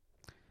go.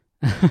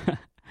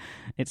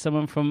 It's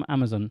someone from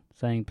Amazon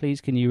saying,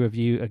 "Please, can you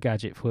review a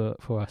gadget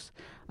for us?"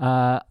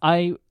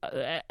 I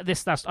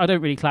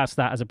don't really class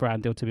that as a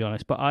brand deal, to be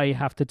honest. But I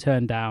have to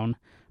turn down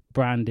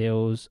brand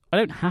deals. I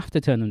don't have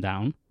to turn them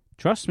down.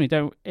 Trust me.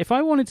 Don't. If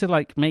I wanted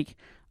to make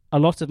a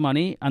lot of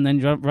money and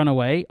then run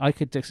away, I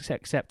could just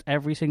accept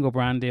every single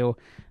brand deal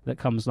that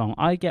comes along.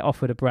 I get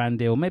offered a brand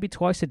deal maybe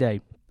twice a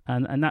day,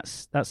 and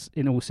that's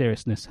in all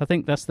seriousness. I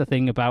think that's the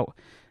thing about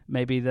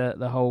maybe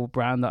the whole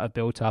brand that I've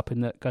built up,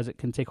 and that because it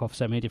can tick off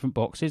so many different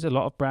boxes, a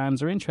lot of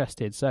brands are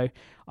interested. So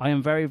I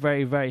am very,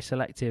 very, very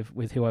selective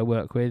with who I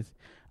work with.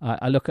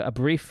 I look at a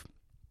brief.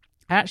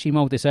 I actually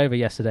mulled this over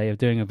yesterday of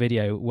doing a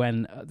video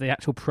when the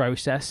actual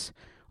process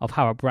of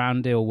how a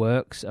brand deal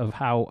works, of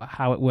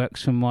how it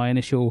works from my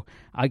initial,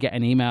 I get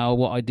an email,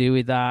 what I do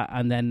with that,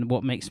 and then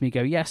what makes me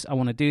go, yes, I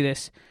want to do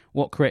this.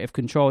 What creative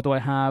control do I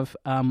have?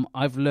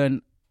 I've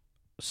learned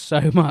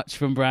so much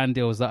from brand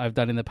deals that I've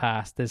done in the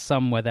past. There's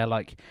some where they're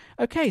like,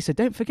 okay, so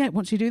don't forget,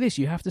 once you do this,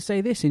 you have to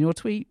say this in your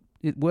tweet,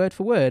 word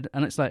for word,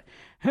 and it's like,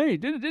 hey,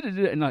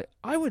 and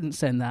I wouldn't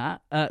send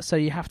that. So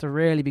you have to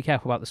really be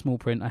careful about the small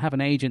print. I have an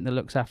agent that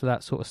looks after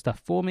that sort of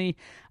stuff for me,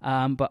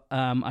 but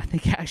I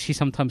think it actually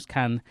sometimes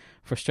can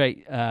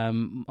frustrate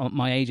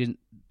my agent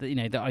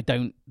that I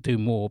don't do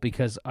more,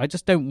 because I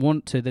just don't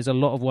want to. There's a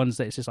lot of ones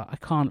that it's just like I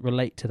can't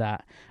relate to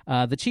that.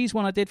 The cheese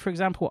one I did, for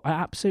example, I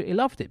absolutely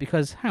loved it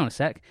because, hang on a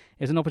sec,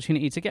 it was an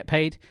opportunity to get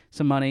paid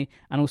some money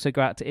and also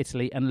go out to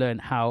Italy and learn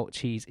how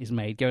cheese is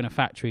made, go in a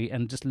factory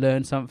and just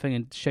learn something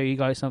and show you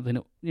guys something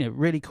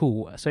really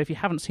cool. So if you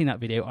haven't seen that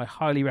video, I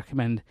highly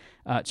recommend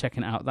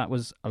checking it out. That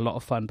was a lot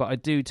of fun, but I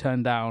do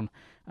turn down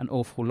an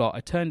awful lot.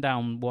 I turned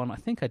down one, I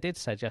think I did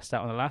suggest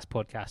that on the last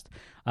podcast,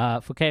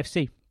 for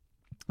KFC.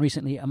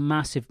 Recently, a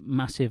massive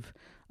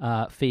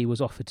fee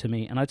was offered to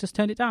me, and I just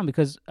turned it down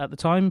because at the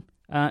time,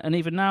 and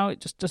even now,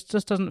 it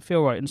just doesn't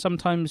feel right. And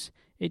sometimes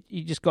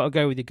you just got to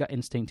go with your gut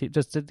instinct. It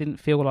didn't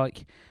feel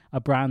like a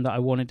brand that I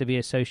wanted to be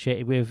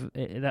associated with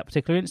in that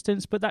particular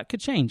instance, but that could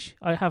change.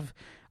 I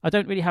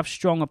don't really have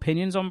strong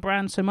opinions on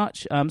brands so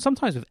much.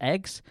 Sometimes with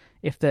eggs,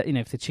 if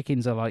the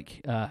chickens are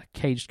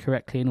caged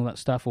correctly and all that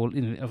stuff, or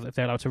if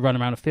they're allowed to run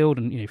around a field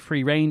and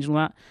free range and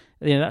all that,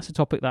 that's a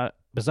topic that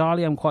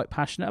bizarrely I'm quite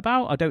passionate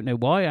about. I don't know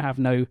why. I have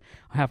no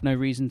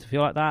reason to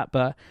feel like that.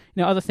 But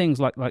other things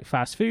like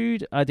fast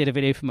food. I did a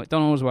video for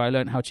McDonald's where I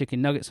learned how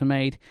chicken nuggets are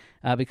made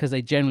because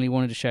they generally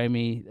wanted to show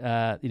me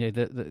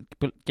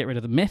get rid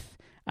of the myth,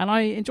 and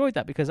I enjoyed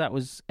that because that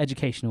was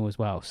educational as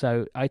well.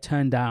 So I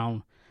turned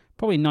down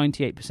probably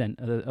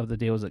 98% of the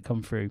deals that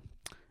come through.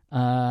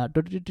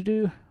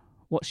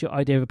 What's your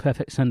idea of a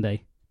perfect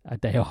Sunday? A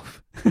day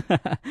off.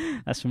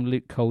 That's from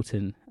Luke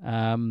Colton.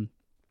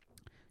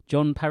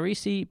 John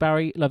Parisi,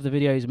 Barry, love the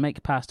videos.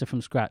 Make pasta from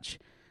scratch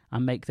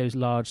and make those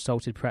large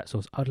salted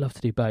pretzels. I'd love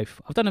to do both.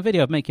 I've done a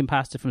video of making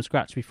pasta from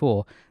scratch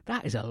before.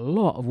 That is a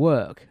lot of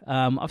work.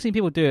 I've seen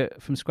people do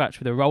it from scratch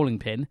with a rolling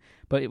pin,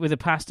 but with a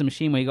pasta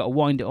machine where you got to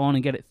wind it on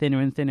and get it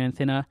thinner and thinner and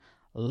thinner.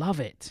 Love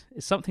it.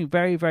 It's something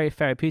very, very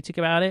therapeutic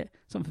about it,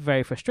 something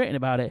very frustrating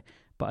about it,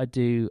 but I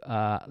do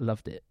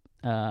loved it.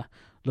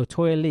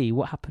 Latoya Lee,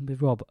 what happened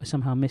with Rob? I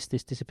somehow missed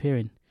this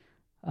disappearing.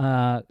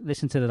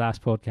 Listen to the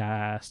last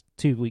podcast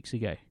 2 weeks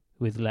ago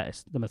with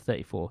lettuce number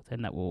 34.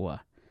 Then that will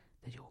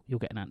you'll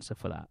get an answer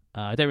for that.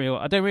 I don't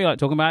really like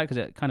talking about it because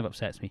it kind of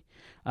upsets me.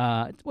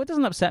 It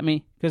doesn't upset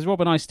me because Rob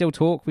and I still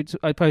talk.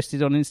 I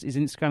posted on his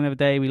Instagram the other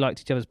day. We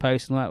liked each other's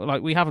posts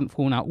and we haven't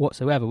fallen out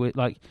whatsoever.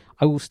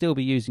 I will still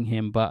be using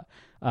him, but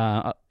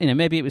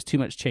maybe it was too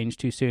much change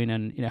too soon,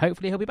 and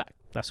hopefully he'll be back.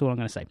 That's all I'm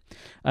going to say.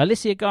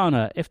 Alicia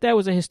Garner, if there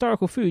was a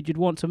historical food you'd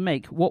want to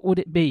make, what would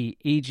it be?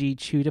 E.g.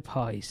 Tudor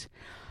pies.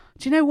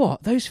 Do you know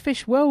what? Those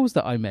fish wells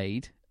that I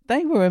made,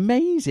 they were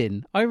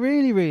amazing. I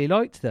really, really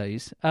liked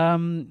those.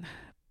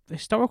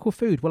 Historical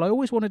food. Well, I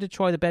always wanted to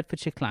try the Bedford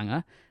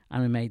chicklanga,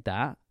 and we made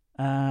that.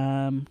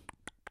 I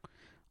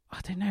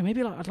don't know.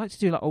 Maybe I'd like to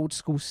do old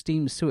school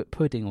steamed suet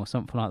pudding or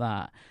something like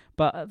that.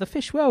 But the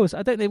fish wells,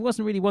 I don't know. It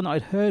wasn't really one that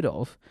I'd heard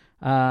of.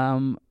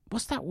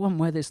 What's that one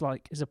where there's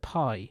a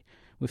pie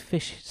with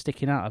fish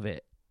sticking out of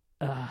it?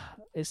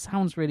 It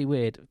sounds really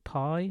weird.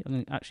 Pie?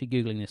 I'm actually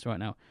Googling this right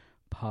now.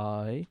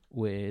 Pie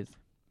with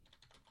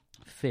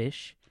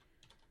fish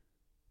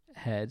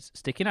heads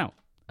sticking out.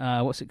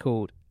 What's it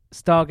called?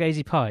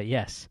 Stargazy pie,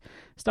 yes.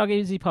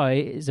 Stargazy pie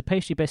is a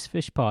pastry-based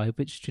fish pie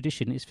which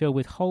tradition is filled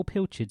with whole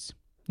pilchards.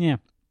 Yeah.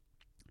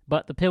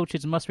 but the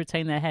pilchards must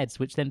retain their heads,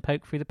 which then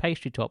poke through the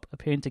pastry top,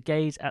 appearing to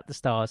gaze at the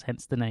stars,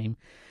 hence the name.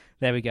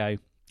 There we go.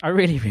 I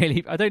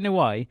really, I don't know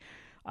why.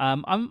 I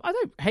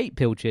don't hate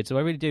pilchards, so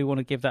I really do want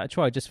to give that a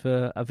try, just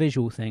for a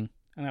visual thing.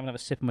 I'm going to have a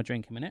sip of my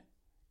drink in a minute.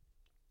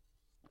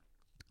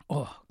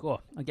 Oh,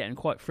 God, I'm getting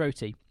quite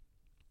throaty.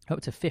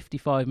 Up to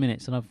 55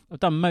 minutes, and I've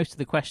done most of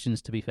the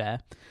questions, to be fair.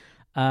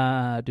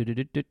 Oh,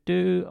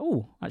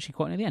 actually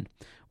quite near the end.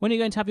 When are you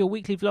going to have your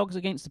weekly vlogs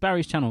against the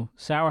Barry's channel?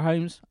 Sarah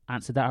Holmes,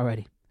 answered that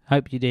already.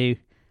 Hope you do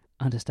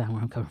understand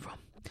where I'm coming from.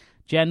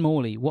 Jen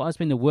Morley, what has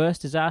been the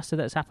worst disaster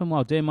that's happened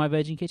while doing my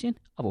Virgin Kitchen?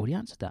 I've already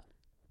answered that.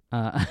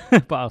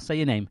 But I'll say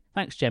your name.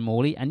 Thanks, Jen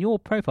Morley. And your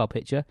profile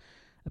picture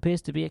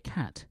appears to be a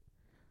cat.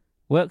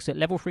 Works at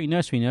level 3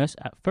 nursery nurse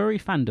at Furry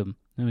Fandom.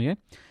 There we go.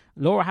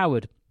 Laura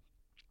Howard,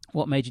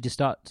 what made you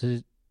decide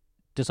to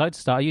start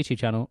a YouTube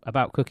channel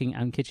about cooking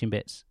and kitchen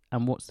bits?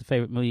 And what's the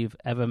favourite meal you've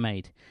ever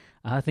made?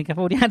 I think I've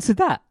already answered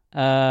that.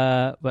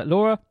 But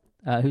Laura,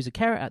 who's a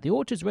carer at the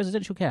Orchards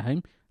Residential Care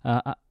Home,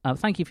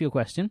 thank you for your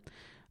question.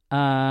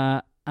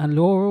 And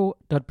Laurel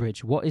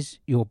Dudbridge, what is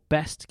your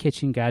best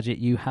kitchen gadget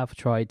you have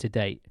tried to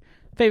date?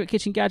 Favourite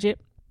kitchen gadget,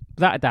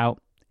 without a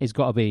doubt, is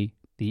got to be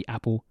the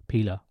apple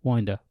peeler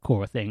winder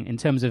Cora thing in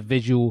terms of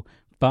visual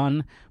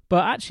fun.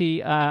 But actually,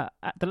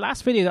 the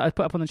last video that I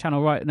put up on the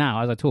channel right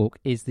now as I talk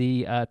is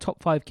the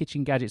top 5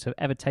 kitchen gadgets I've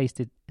ever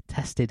tested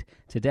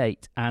to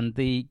date. And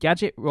the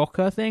gadget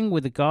rocker thing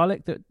with the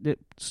garlic that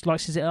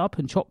slices it up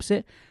and chops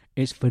it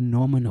is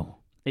phenomenal.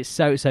 It's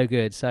so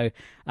good.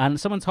 And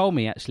someone told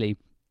me, actually,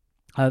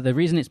 the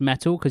reason it's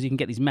metal, because you can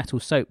get these metal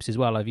soaps as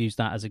well. I've used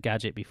that as a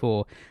gadget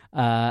before.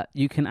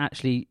 You can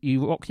actually,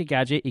 you rock your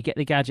gadget, you get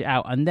the gadget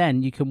out, and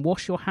then you can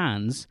wash your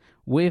hands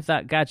with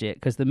that gadget,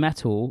 because the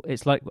metal,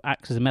 it's like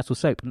acts as a metal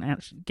soap, and it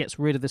actually gets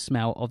rid of the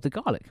smell of the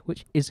garlic,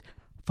 which is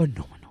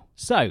phenomenal.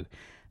 So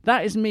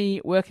that is me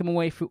working my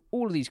way through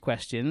all of these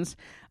questions.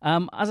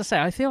 As I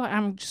say, I feel like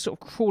I'm just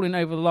sort of crawling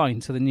over the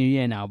line to the new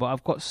year now, but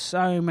I've got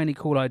so many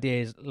cool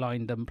ideas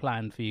lined and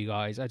planned for you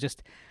guys.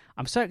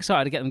 I'm so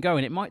excited to get them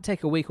going. It might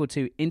take a week or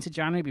two into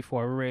January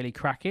before I really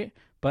crack it,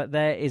 but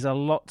there is a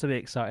lot to be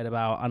excited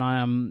about, and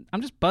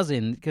I'm just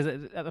buzzing because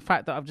at the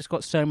fact that I've just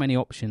got so many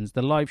options.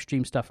 The live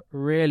stream stuff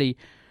really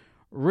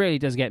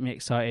does get me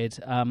excited.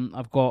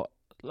 I've got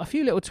a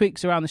few little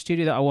tweaks around the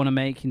studio that I want to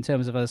make in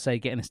terms of, as I say,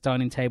 getting this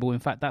dining table. In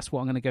fact, that's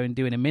what I'm going to go and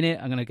do in a minute.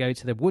 I'm going to go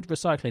to the Wood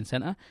Recycling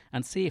Centre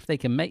and see if they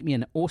can make me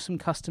an awesome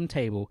custom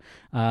table.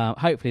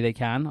 Hopefully they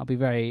can. I'll be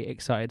very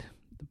excited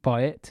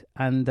by it,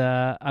 and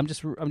I'm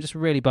just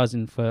really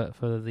buzzing for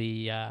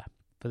the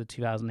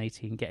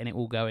 2018, getting it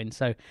all going.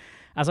 So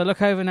as I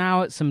look over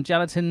now at some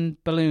gelatin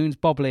balloons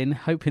bobbling,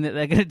 hoping that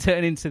they're going to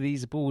turn into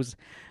these balls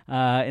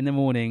in the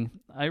morning,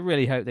 I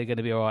really hope they're going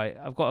to be all right.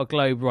 I've got a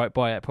globe right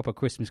by it, a proper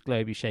Christmas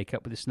globe you shake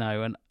up with the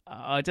snow, and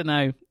I don't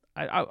know.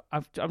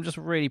 I'm just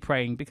really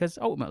praying, because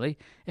ultimately,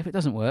 if it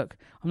doesn't work,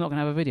 I'm not going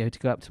to have a video to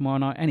go up tomorrow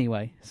night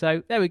anyway.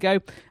 So there we go.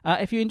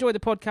 If you enjoyed the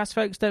podcast,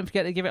 folks, don't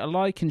forget to give it a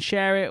like and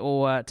share it,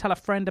 or tell a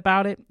friend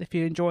about it if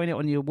you're enjoying it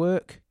on your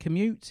work,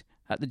 commute,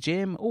 at the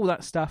gym, all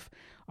that stuff.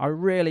 I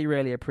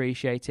really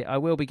appreciate it. I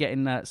will be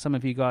getting some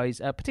of you guys,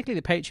 particularly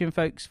the Patreon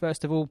folks,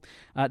 first of all,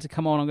 to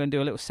come on. I'm going to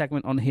do a little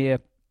segment on here.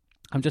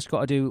 I've just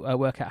got to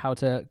work out how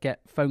to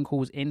get phone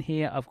calls in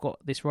here. I've got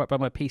this right by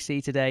my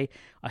PC today.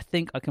 I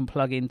think I can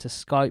plug into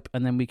Skype,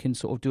 and then we can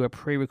sort of do a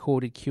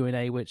pre-recorded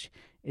Q&A, which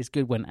is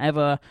good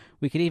whenever.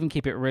 We could even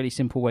keep it really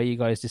simple where you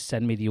guys just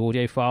send me the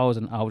audio files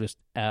and I'll just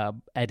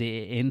edit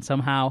it in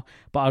somehow.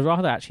 But I'd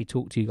rather actually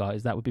talk to you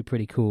guys. That would be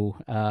pretty cool.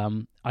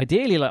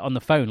 Ideally, like on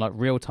the phone, like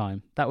real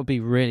time. That would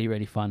be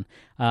really fun.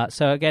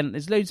 So again,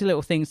 there's loads of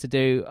little things to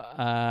do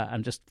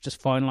and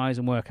just finalise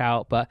and work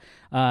out. But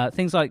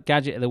things like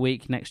Gadget of the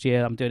Week next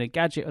year, I'm doing a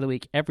Gadget of the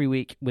Week every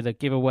week with a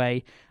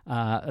giveaway.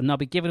 And I'll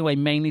be giving away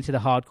mainly to the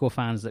hardcore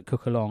fans that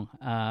cook along.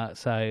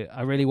 So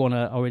I really want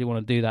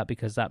to do that,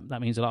 because that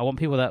means a lot. I want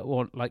people that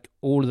want like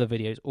all of the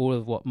videos, all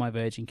of what my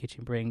Virgin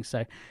Kitchen brings.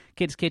 So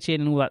Kids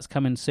Kitchen and all that's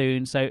coming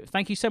soon. So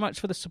thank you so much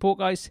for the support,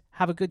 guys.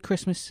 Have a good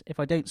Christmas if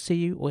I don't see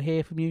you or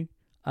hear from you.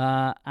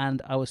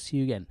 And I will see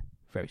you again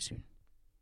very soon.